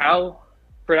about how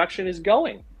production is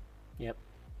going. Yep.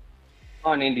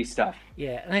 On indie stuff.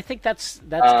 Yeah, and I think that's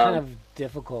kind of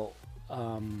difficult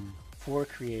for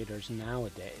creators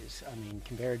nowadays. I mean,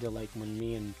 compared to when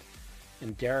me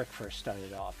and Derek first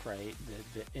started off, right?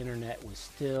 The internet was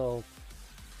still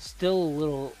a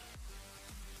little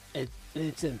in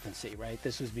its infancy, right?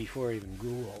 This was before even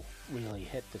Google really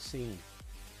hit the scene.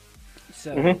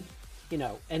 So,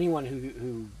 anyone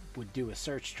who would do a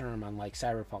search term on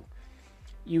Cyberpunk,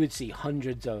 you would see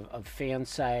hundreds of fan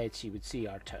sites. You would see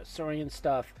our historian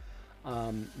stuff.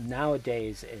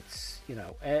 Nowadays, it's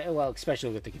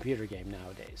especially with the computer game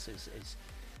nowadays, is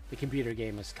the computer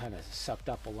game has kind of sucked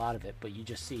up a lot of it. But you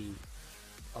just see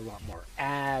a lot more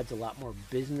ads, a lot more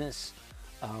business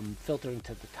filtering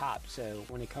to the top. So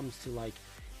when it comes to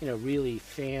really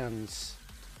fans,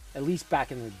 at least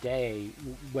back in the day,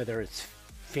 whether it's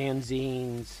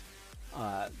fanzines,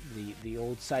 the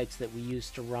old sites that we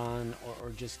used to run, or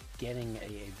just getting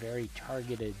a very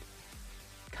targeted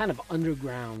kind of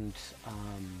underground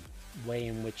way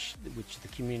in which the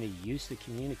community used to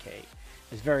communicate,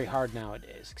 is very hard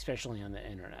nowadays, especially on the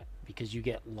internet, because you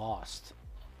get lost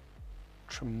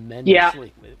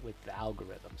tremendously with the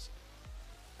algorithms.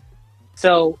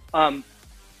 So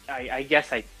I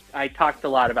guess I talked a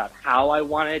lot about how I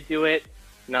want to do it,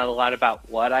 not a lot about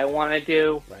what I want to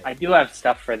do. Right. I do have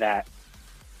stuff for that.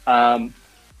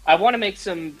 I want to make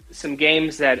some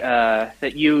games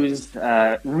that use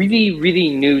really, really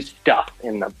new stuff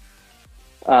in them.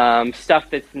 Stuff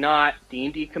that's not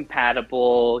D&D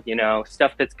compatible,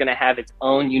 stuff that's going to have its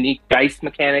own unique dice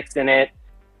mechanics in it,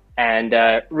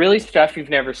 and really stuff you've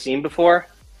never seen before.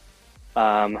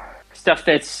 Stuff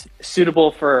that's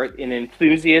suitable for an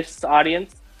enthusiast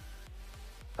audience.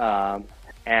 And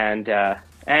yeah,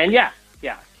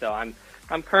 So I'm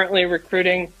currently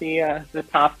recruiting the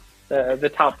top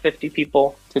 50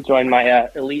 people to join my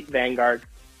elite vanguard.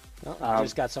 Well, I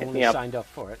just got someone who signed up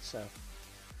for it, so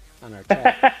on our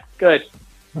chat. Good.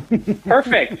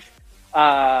 Perfect.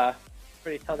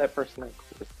 Everybody tell that person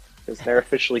because they're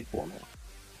officially cool now.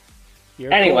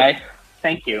 Anyway, cool.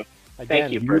 Thank you. Again,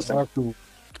 thank you, person. Cool.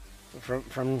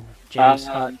 From James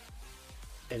Hutt,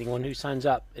 anyone who signs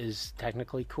up is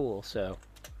technically cool, so.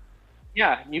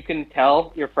 Yeah, you can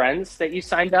tell your friends that you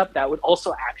signed up. That would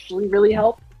also actually really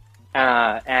help.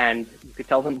 And you could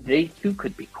tell them they too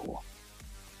could be cool.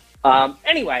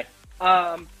 Anyway,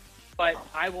 but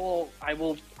I will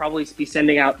probably be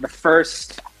sending out the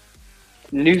first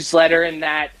newsletter in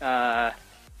that. I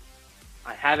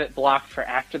have it blocked for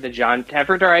after the John.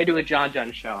 After I do a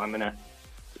John show, I'm gonna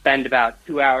spend about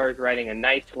 2 hours writing a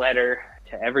nice letter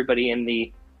to everybody in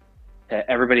the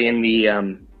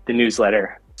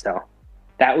newsletter. So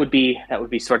that would be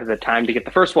sort of the time to get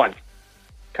the first one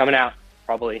coming out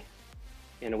probably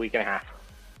in a week and a half,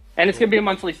 and it's gonna be a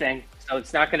monthly thing. So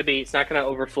it's not gonna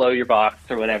overflow your box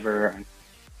or whatever.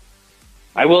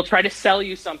 I will try to sell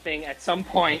you something at some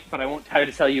point, but I won't try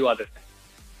to sell you other things.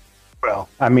 Well,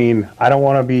 I mean, I don't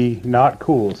want to be not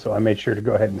cool, so I made sure to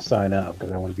go ahead and sign up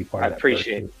because I want to be part of that.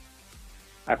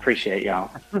 I appreciate y'all.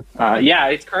 Yeah,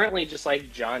 it's currently just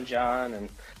like John and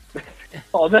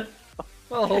all the.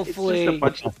 Well, hopefully, it's just a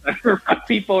bunch of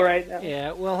people right now.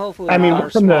 Yeah, well, hopefully, I mean, our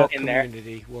from small the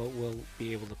community will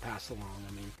be able to pass along.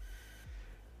 I mean,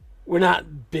 we're not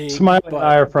big. Smiley and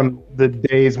I are from the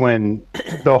days when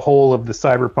the whole of the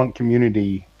cyberpunk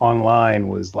community online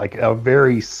was like a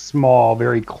very small,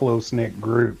 very close-knit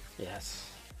group. Yes.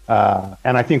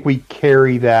 And I think we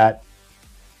carry that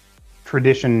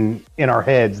tradition in our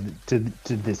heads to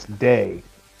this day.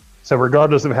 So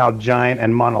regardless of how giant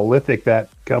and monolithic that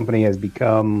company has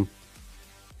become,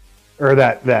 or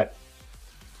that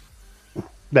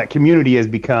community has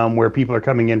become, where people are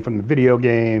coming in from the video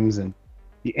games and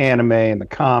the anime and the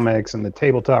comics and the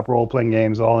tabletop role-playing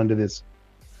games all into this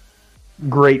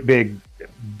great big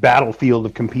battlefield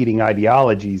of competing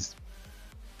ideologies,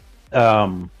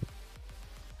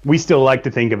 we still like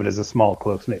to think of it as a small,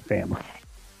 close-knit family.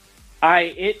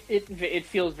 It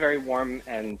feels very warm,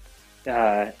 and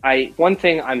one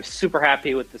thing I'm super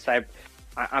happy with the cyber.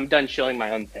 I'm done shilling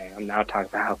my own thing. I'm now talking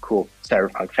about how cool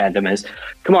cyberpunk fandom is.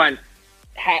 Come on,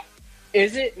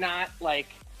 is it not like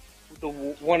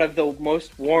one of the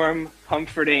most warm,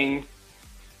 comforting?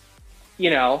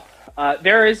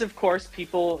 There is of course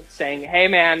people saying, "Hey,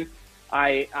 man,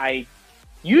 I."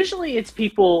 Usually, it's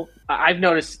people. I've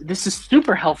noticed this is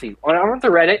super healthy. When I'm on the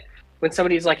Reddit, when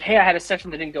somebody's like, "Hey, I had a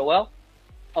session that didn't go well,"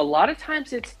 a lot of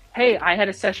times it's, "Hey, I had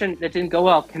a session that didn't go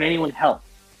well. Can anyone help?"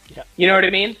 Yeah. You know what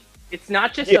I mean? It's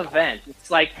not just a vent. It's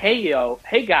like, "Hey,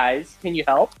 hey guys, can you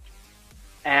help?"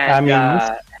 And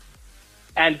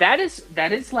and that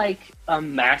is like a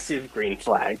massive green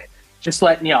flag. Just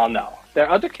letting y'all know. There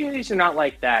are other communities are not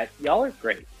like that. Y'all are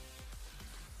great.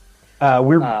 I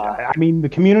mean, the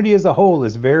community as a whole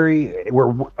is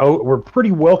we're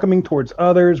pretty welcoming towards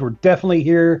others. We're definitely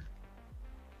here,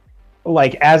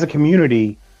 like, as a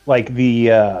community, like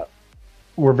we're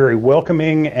very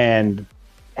welcoming and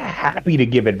happy to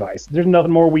give advice. There's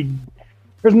nothing more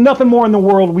in the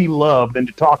world we love than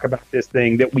to talk about this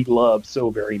thing that we love so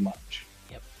very much.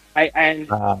 Yep. I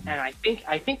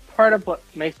think part of what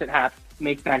makes that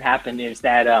happen is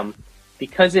that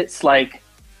because it's like,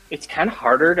 it's kind of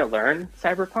harder to learn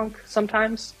cyberpunk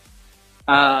sometimes.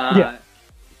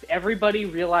 Everybody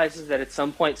realizes that at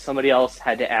some point somebody else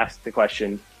had to ask the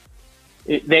question.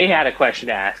 They had a question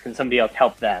to ask, and somebody else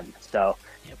helped them. So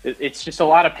it's just a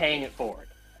lot of paying it forward,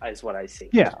 is what I see.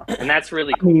 Yeah, and that's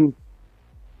really cool. I mean,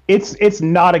 it's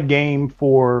not a game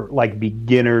for like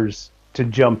beginners to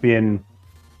jump in.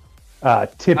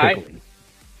 Typically,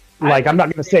 I'm not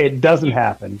going to say it doesn't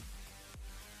happen.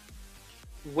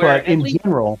 But in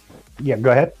general,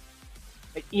 go ahead.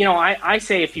 I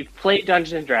say if you've played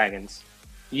Dungeons and Dragons,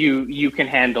 you can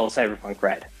handle Cyberpunk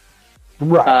Red.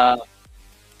 Right.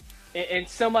 And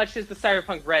so much as the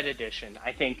Cyberpunk Red edition,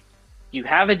 I think you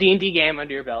have a D&D game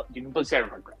under your belt, you can play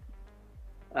Cyberpunk Red.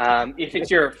 If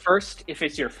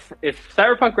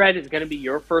Cyberpunk Red is going to be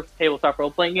your first tabletop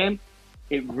role-playing game,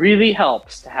 it really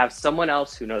helps to have someone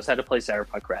else who knows how to play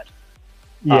Cyberpunk Red.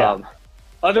 Yeah.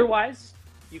 Otherwise,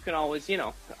 you can always,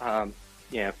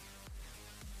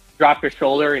 drop your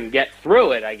shoulder and get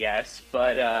through it, I guess.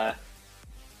 But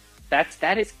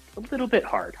that is a little bit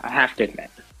hard, I have to admit.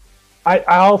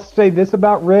 I'll say this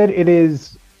about Red: it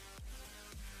is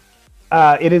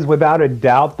without a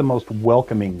doubt the most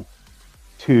welcoming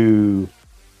to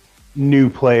new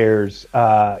players,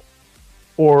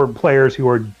 or players who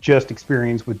are just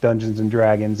experienced with Dungeons and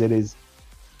Dragons,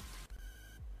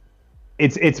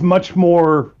 it's much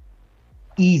more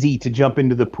easy to jump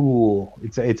into the pool.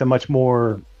 It's a much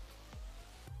more,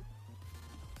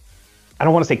 I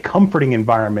don't want to say comforting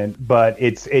environment, but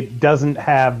it doesn't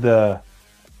have the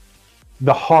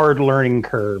hard learning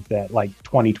curve that like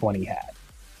 2020 had.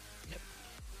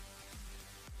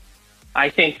 I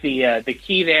think the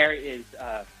key there is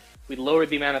we lowered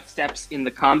the amount of steps in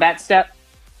the combat step.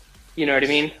 You know what I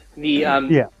mean?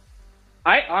 Yeah.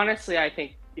 I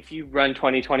think if you run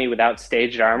 2020 without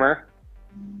staged armor,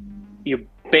 you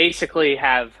basically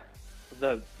have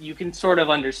you can sort of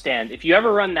understand. If you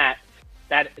ever run that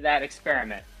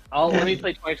experiment, let me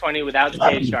play 2020 without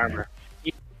staged armor.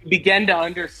 You begin to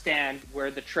understand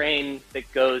where the train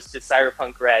that goes to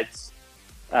Cyberpunk Red's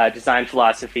design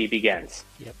philosophy begins.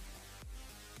 Yep.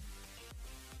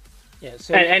 Yeah.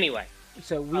 So anyway,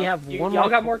 so we have one. Y'all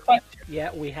got more questions?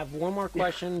 Yeah, we have one more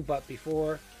question, but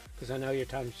before, because I know your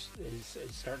time is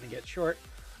starting to get short.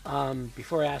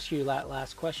 Before I ask you that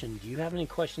last question, do you have any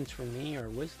questions for me or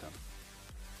Wisdom?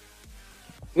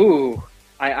 Ooh,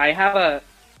 I have I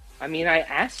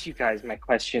asked you guys my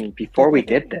question before we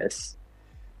did this.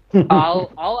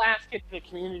 I'll ask it to the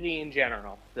community in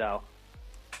general, though.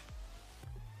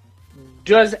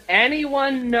 Does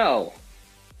anyone know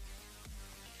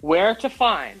where to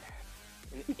find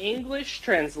an English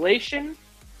translation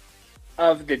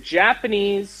of the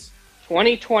Japanese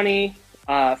 2020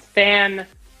 fan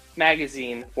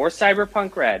magazine for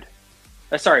Cyberpunk Red?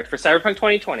 For Cyberpunk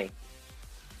 2020,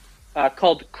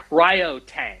 called Cryo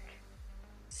Tank.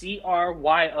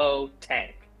 CRYO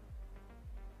Tank.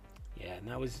 Yeah, and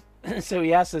that was so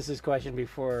he asked us this question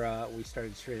before we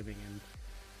started streaming, and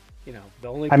the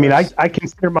only. I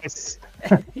consider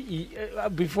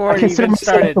before he even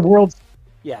started the world's.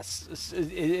 Yes,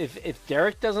 if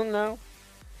Derek doesn't know,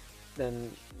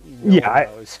 then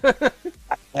knows.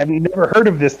 I've never heard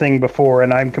of this thing before,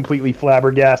 and I'm completely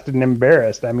flabbergasted and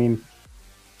embarrassed. I mean,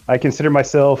 I consider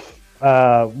myself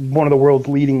one of the world's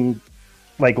leading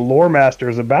lore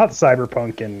masters about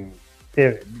cyberpunk, and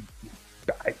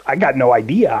I got no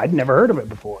idea. I'd never heard of it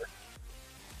before.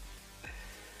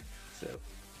 So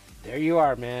there you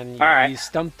are, man. All right. You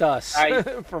stumped us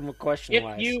from a question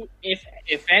wise.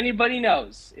 If anybody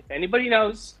knows,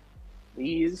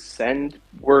 please send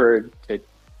word to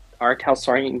our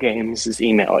Talsorian Games'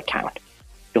 email account.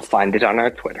 You'll find it on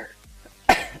our Twitter.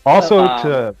 Also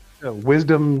to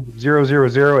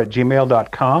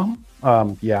wisdom000@gmail.com.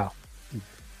 Yeah.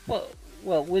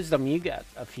 Well, Wisdom, you got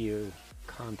a few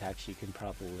contacts you can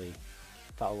probably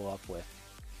follow up with.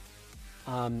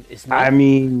 Is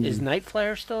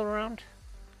Nightflare still around,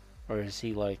 or is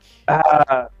he like?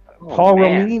 Paul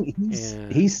Romine,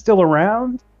 he's still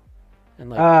around.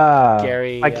 And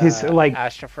Gary,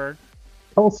 Ashford.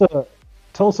 Tulsa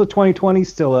 2020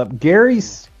 still up.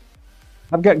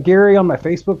 I've got Gary on my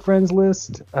Facebook friends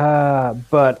list,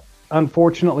 but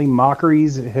unfortunately,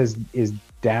 Mockeries is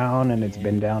down, and it's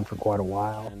been down for quite a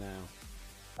while. I know.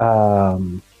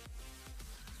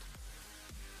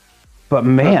 But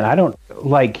man, I don't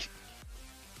like.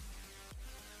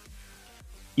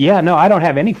 Yeah, no, I don't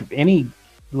have any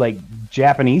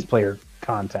Japanese player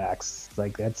contacts.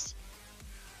 That's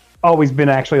always been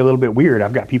actually a little bit weird.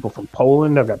 I've got people from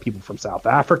Poland, I've got people from South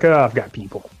Africa, I've got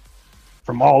people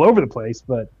from all over the place,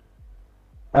 but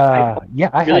I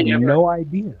had no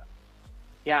idea.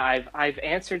 Yeah, I've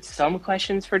answered some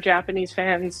questions for Japanese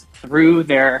fans through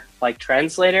their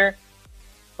translator,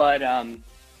 but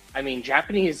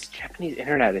Japanese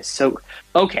internet is so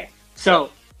okay. So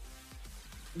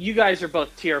you guys are both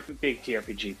big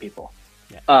TRPG people.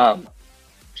 Yeah.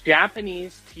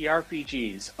 Japanese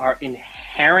TRPGs are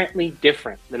inherently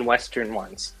different than Western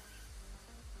ones.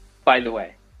 By the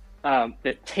way,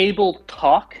 the table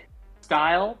talk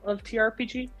style of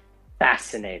TRPG,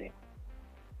 fascinating.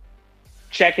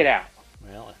 Check it out.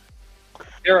 Really?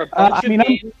 There are a bunch of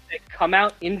games that come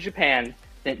out in Japan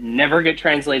that never get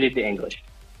translated to English.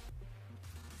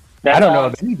 I don't know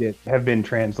if any have been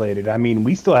translated. I mean,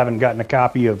 we still haven't gotten a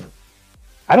copy of.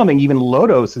 I don't think even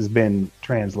Lodos has been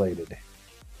translated.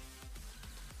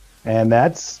 And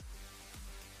that's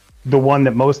the one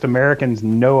that most Americans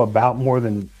know about more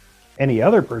than any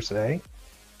other, per se.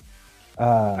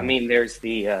 There's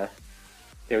the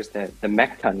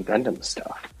Mechton Gundam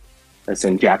stuff that's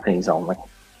in Japanese only.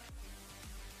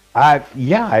 I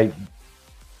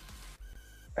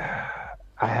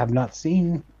have not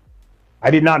seen. I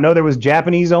did not know there was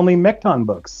Japanese only Mechton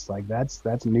books.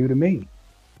 That's new to me.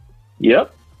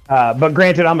 Yep. But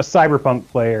granted, I'm a cyberpunk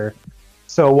player,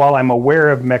 so while I'm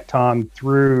aware of Mechton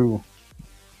through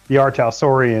the R.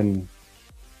 Talsorian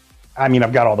I mean,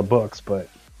 I've got all the books, but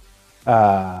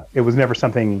it was never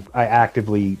something I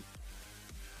actively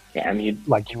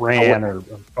ran or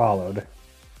followed.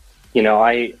 You know,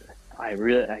 we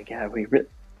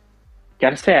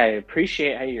gotta say, I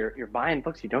appreciate how you're buying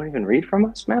books you don't even read from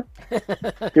us, man.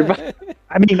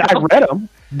 I mean, I read them.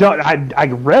 I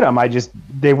read them.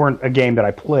 They weren't a game that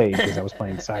I played because I was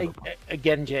playing Cyberpunk.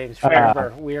 Again, James,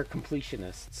 remember, we are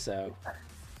completionists, so.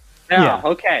 Yeah.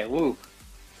 Okay. Woo.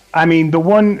 I mean, the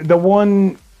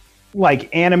one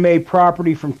like anime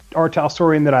property from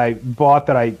R.T.G. that I bought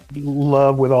that I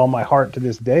love with all my heart to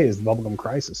this day is the Bubblegum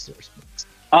Crisis source books.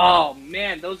 Oh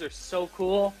man, those are so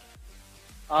cool.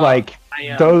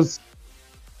 Those,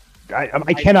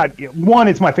 I cannot. One,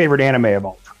 it's my favorite anime of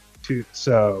all time. Two,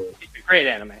 so it's a great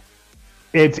anime.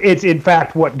 It's in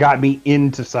fact what got me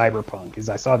into Cyberpunk is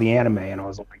I saw the anime and I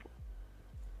was like,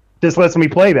 this lets me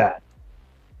play that.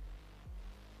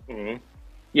 Mm-hmm.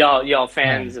 Y'all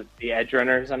fans of the Edge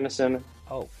Runners? I'm assuming.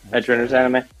 Oh, Edge Runners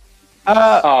anime.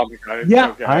 Oh my God,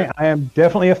 yeah, so I am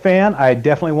definitely a fan. I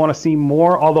definitely want to see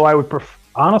more. Although I would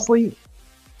honestly.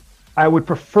 I would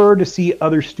prefer to see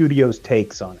other studios'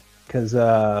 takes on it because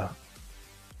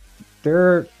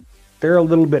they're a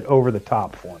little bit over the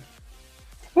top for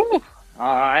me.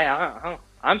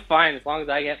 I'm fine as long as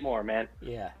I get more, man.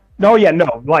 Yeah. No.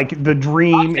 Like the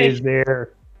dream is there.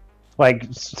 Like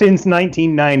since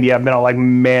 1990, I've been like,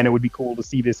 man, it would be cool to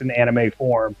see this in anime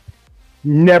form.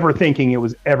 Never thinking it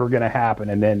was ever going to happen,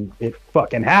 and then it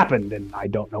fucking happened, and I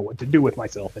don't know what to do with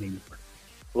myself anymore.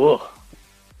 Ooh,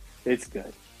 it's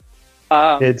good.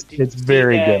 It's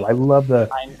very good. I love the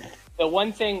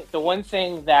one thing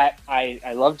that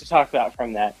I love to talk about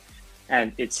from that,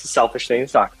 and it's a selfish thing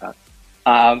to talk about.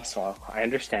 So I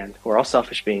understand we're all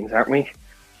selfish beings, aren't we?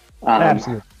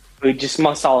 Absolutely. We just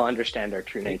must all understand our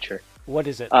true nature. What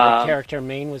is it? The character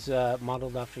main was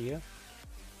modeled after you?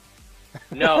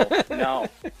 No.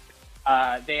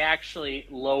 They actually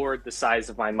lowered the size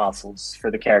of my muscles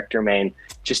for the character main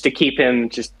just to keep him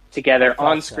just together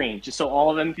on screen, just so all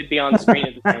of them could be on screen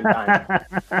at the same time.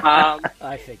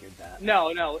 I figured that.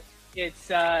 No, it's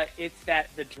that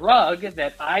the drug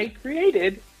that I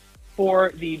created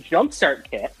for the Jumpstart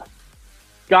kit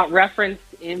got referenced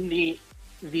in the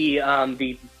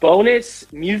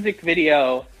bonus music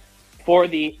video for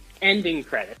the ending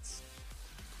credits.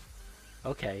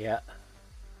 Okay, yeah.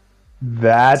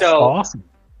 That's awesome.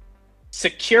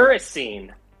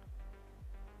 Securacine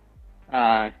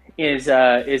is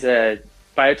a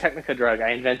Biotechnica drug I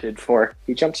invented for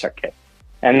the Jumpstart kit,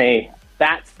 and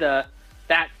that's the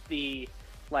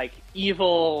like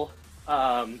evil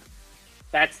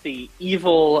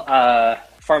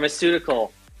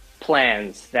pharmaceutical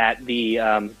plans that the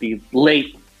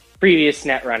late previous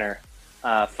Netrunner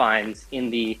finds in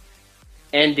the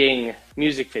ending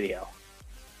music video.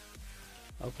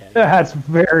 Okay. That's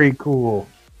very cool.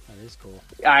 That is cool.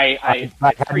 I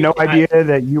had no idea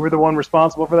that you were the one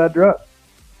responsible for that drug.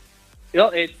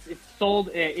 It's sold.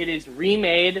 It is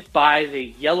remade by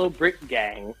the Yellow Brick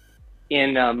Gang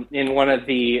in one of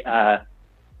the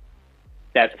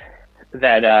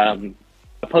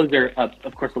Poser,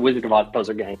 of course, the Wizard of Oz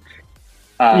Poser Gang.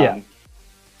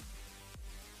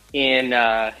 In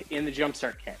the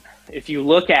Jumpstart kit, if you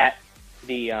look at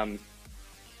the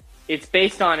it's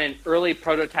based on an early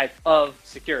prototype of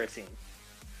Securacine,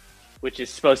 which is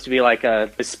supposed to be like a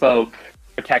bespoke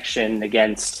protection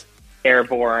against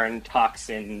airborne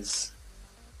toxins.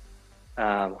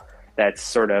 That's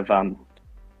sort of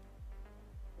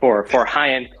for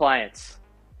high-end clients.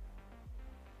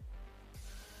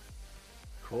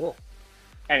 Cool.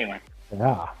 Anyway,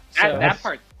 yeah, that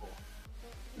part's cool.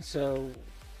 So,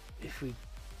 if we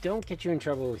don't get you in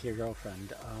trouble with your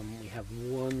girlfriend, we have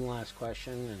one last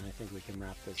question, and I think we can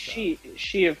wrap this up.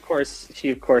 She of course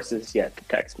is yet to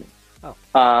text me. Oh.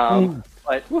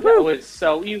 But that was,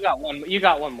 so you got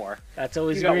one more. That's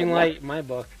always a green light in my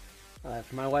book.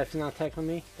 If my wife's not texting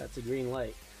me, that's a green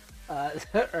light. All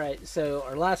right. So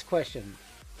our last question: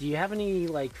 do you have any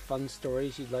like fun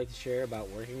stories you'd like to share about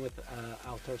working with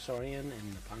Altor Sorian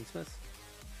and the Pondsmiths?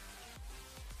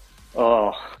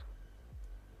 Oh.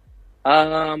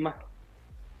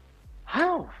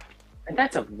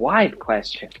 That's a wide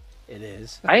question. It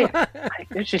is. I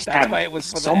just had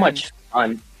so much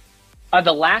fun.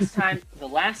 The last time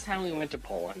we went to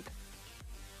Poland,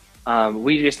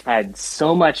 we just had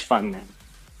so much fun then.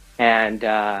 And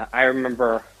I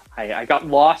remember I got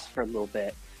lost for a little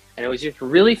bit, and it was just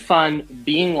really fun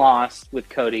being lost with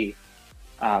Cody.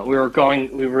 We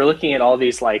were looking at all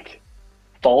these like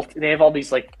they have all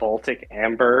these like Baltic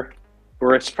amber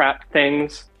tourist trap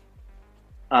things,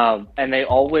 and they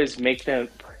always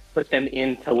put them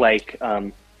into like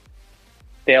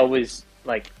they always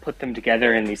like put them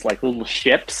together in these like little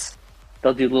ships.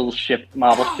 They'll do little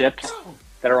model ships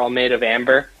that are all made of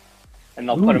amber, and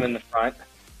they'll put them in the front.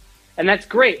 And that's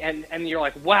great. And you're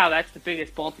like, wow, that's the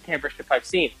biggest Baltic camper ship I've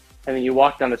seen. And then you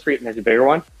walk down the street and there's a bigger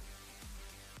one.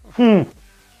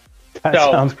 That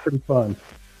sounds pretty fun.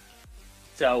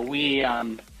 So we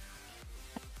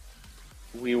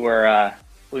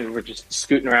were just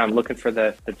scooting around looking for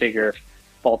the bigger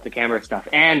Baltic camper stuff.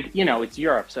 And, you know, it's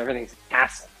Europe, so everything's a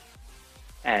castle.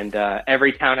 And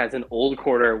every town has an old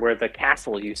quarter where the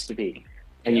castle used to be.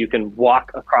 And you can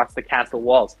walk across the castle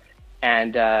walls.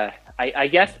 And I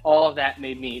guess all of that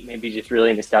made me maybe just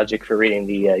really nostalgic for reading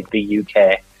the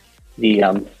UK, the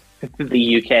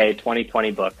UK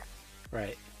 2020 book.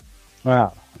 Right.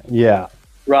 Wow. Yeah.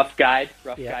 Rough guide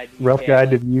to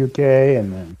the UK,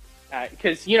 and then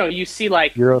because you know you see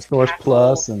like Eurosource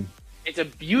Plus, and it's a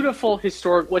beautiful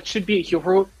what should be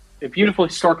a beautiful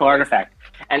historical artifact,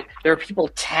 and there are people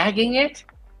tagging it.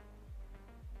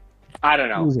 I don't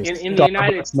know. In the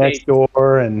United States, next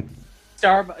door, and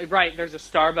right, there's a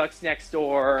Starbucks next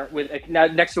door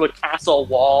next to a castle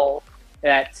wall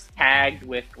that's tagged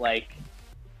with like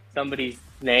somebody's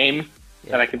name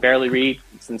that I can barely read.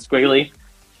 It's in squiggly.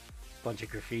 Bunch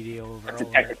of graffiti over. That's a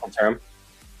technical term.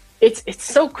 It's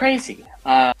so crazy.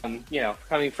 You know,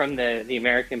 coming from the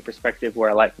American perspective,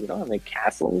 where like we don't have any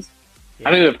castles. Yeah.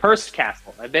 I mean, we have Hearst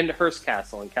Castle. I've been to Hearst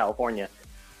Castle in California,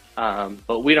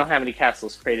 but we don't have any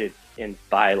castles created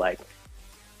by like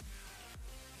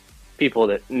people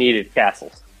that needed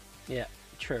castles. Yeah,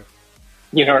 true.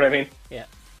 You know what I mean? Yeah.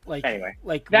 I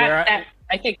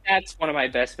think that's one of my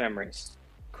best memories.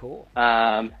 Cool.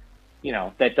 You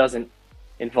know, that doesn't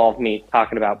involve me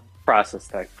talking about process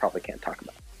that I probably can't talk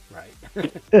about. Right.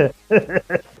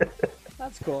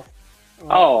 That's cool.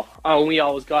 Oh, we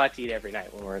always go out to eat every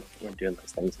night when we're doing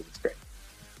those things. It's great.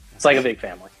 It's like a big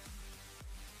family.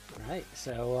 Right.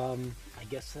 So I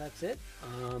guess that's it.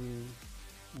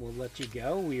 We'll let you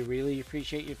go. We really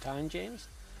appreciate your time, James.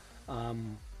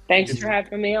 Thanks for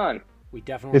having me on. We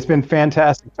definitely. It's been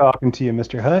fantastic talking to you,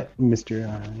 Mr. Hutt.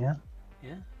 Yeah.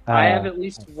 I have at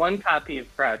least one copy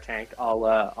of Crowd Tank.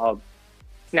 I'll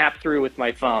snap through with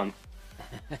my phone.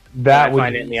 That would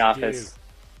find it in the office.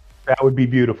 That would be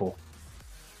beautiful.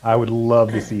 I would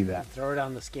love to see that. Throw it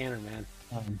on the scanner, man.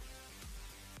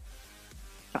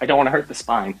 I don't want to hurt the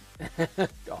spine.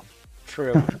 Oh,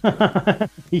 true.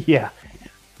 Yeah.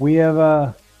 We have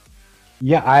I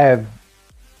have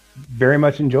very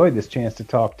much enjoyed this chance to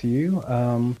talk to you.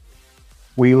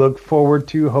 We look forward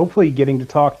to hopefully getting to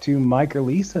talk to Mike or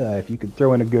Lisa, if you could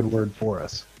throw in a good word for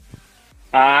us.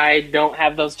 I don't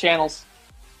have those channels.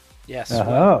 Yes.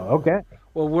 Okay.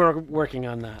 Well, we're working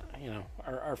on that. You know,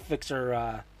 our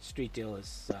Fixer street deal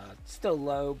is still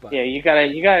low, but yeah, you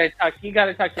gotta talk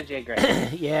to Jay Gray.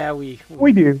 Yeah, we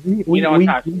do.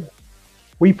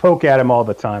 We poke at him all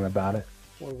the time about it.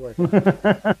 We're working.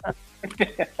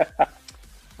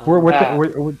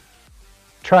 We're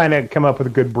trying to come up with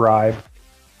a good bribe.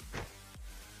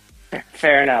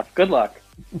 Fair enough. Good luck.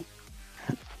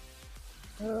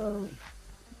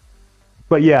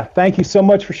 But yeah, thank you so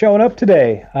much for showing up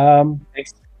today.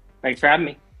 Thanks for having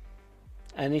me.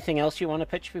 Anything else you want to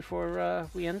pitch before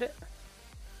we end it?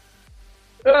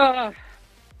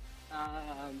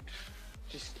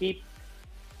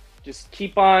 Just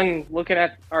keep on looking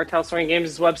at our Telltale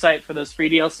Games' website for those free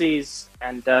DLCs,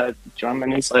 and join my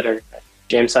newsletter at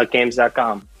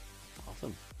jameshuttgames.com.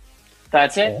 Awesome.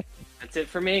 That's it. Yeah. That's it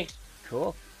for me.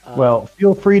 Cool. Well,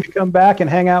 feel free to come back and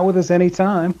hang out with us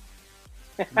anytime.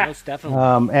 Most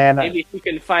definitely. And maybe if you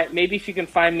can find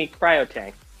me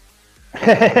Cryotank.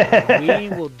 We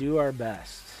will do our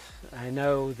best. I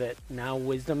know that now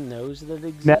Wisdom knows that it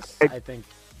exists. I think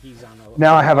he's on a.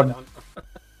 Now I have a.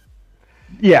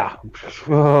 Yeah.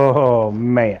 Oh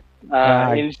man.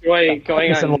 Enjoy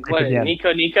going on. What,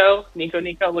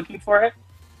 Nico looking for it.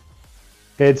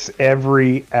 It's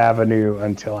every avenue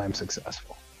until I'm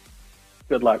successful.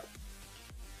 Good luck.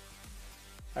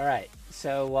 All right.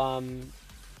 So,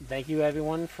 thank you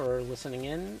everyone for listening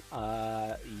in.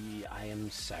 I am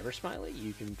Cybersmily.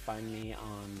 You can find me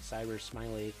on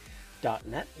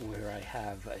cybersmily.net, where I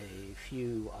have a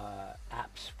few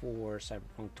apps for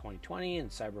Cyberpunk 2020 and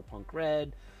Cyberpunk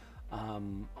Red.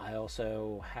 I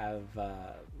also have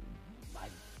I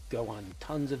go on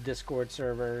tons of Discord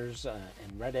servers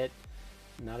and Reddit.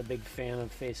 Not a big fan of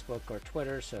Facebook or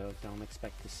Twitter, so don't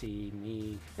expect to see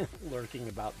me lurking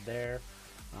about there.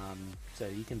 So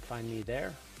you can find me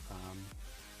there.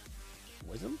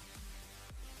 Wisdom?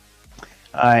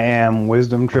 I am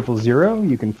Wisdom000.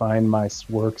 You can find my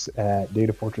works at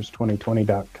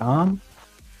Datafortress2020.com.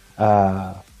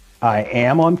 I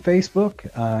am on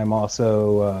Facebook. I'm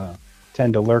also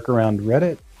tend to lurk around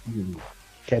Reddit. You can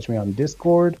catch me on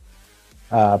Discord.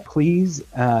 Please,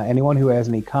 anyone who has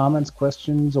any comments,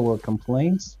 questions, or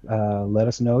complaints, let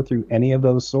us know through any of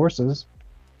those sources,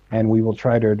 and we will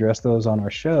try to address those on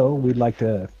our show. We'd like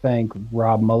to thank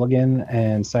Rob Mulligan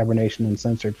and Cybernation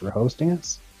Uncensored for hosting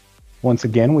us. Once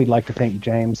again, we'd like to thank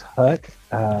James Hutt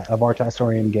of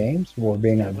RTG Games for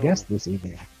being our guest this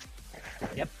evening.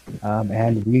 Yep.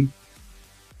 And we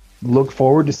look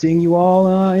forward to seeing you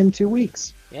all in 2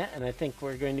 weeks. Yeah, and I think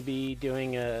we're going to be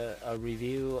doing a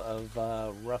review of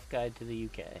Rough Guide to the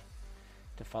UK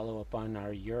to follow up on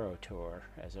our Euro tour,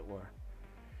 as it were.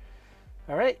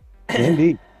 All right.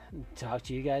 Indeed. Talk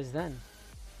to you guys then.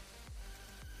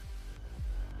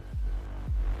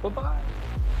 Bye-bye.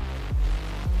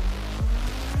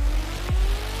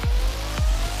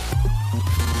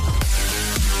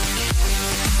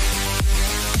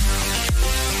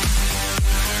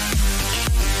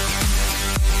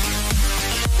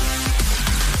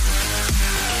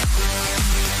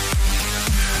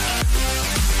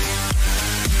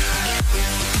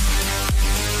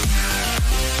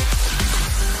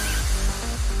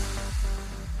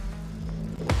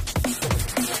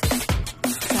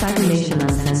 Cybernation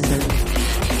Uncensored.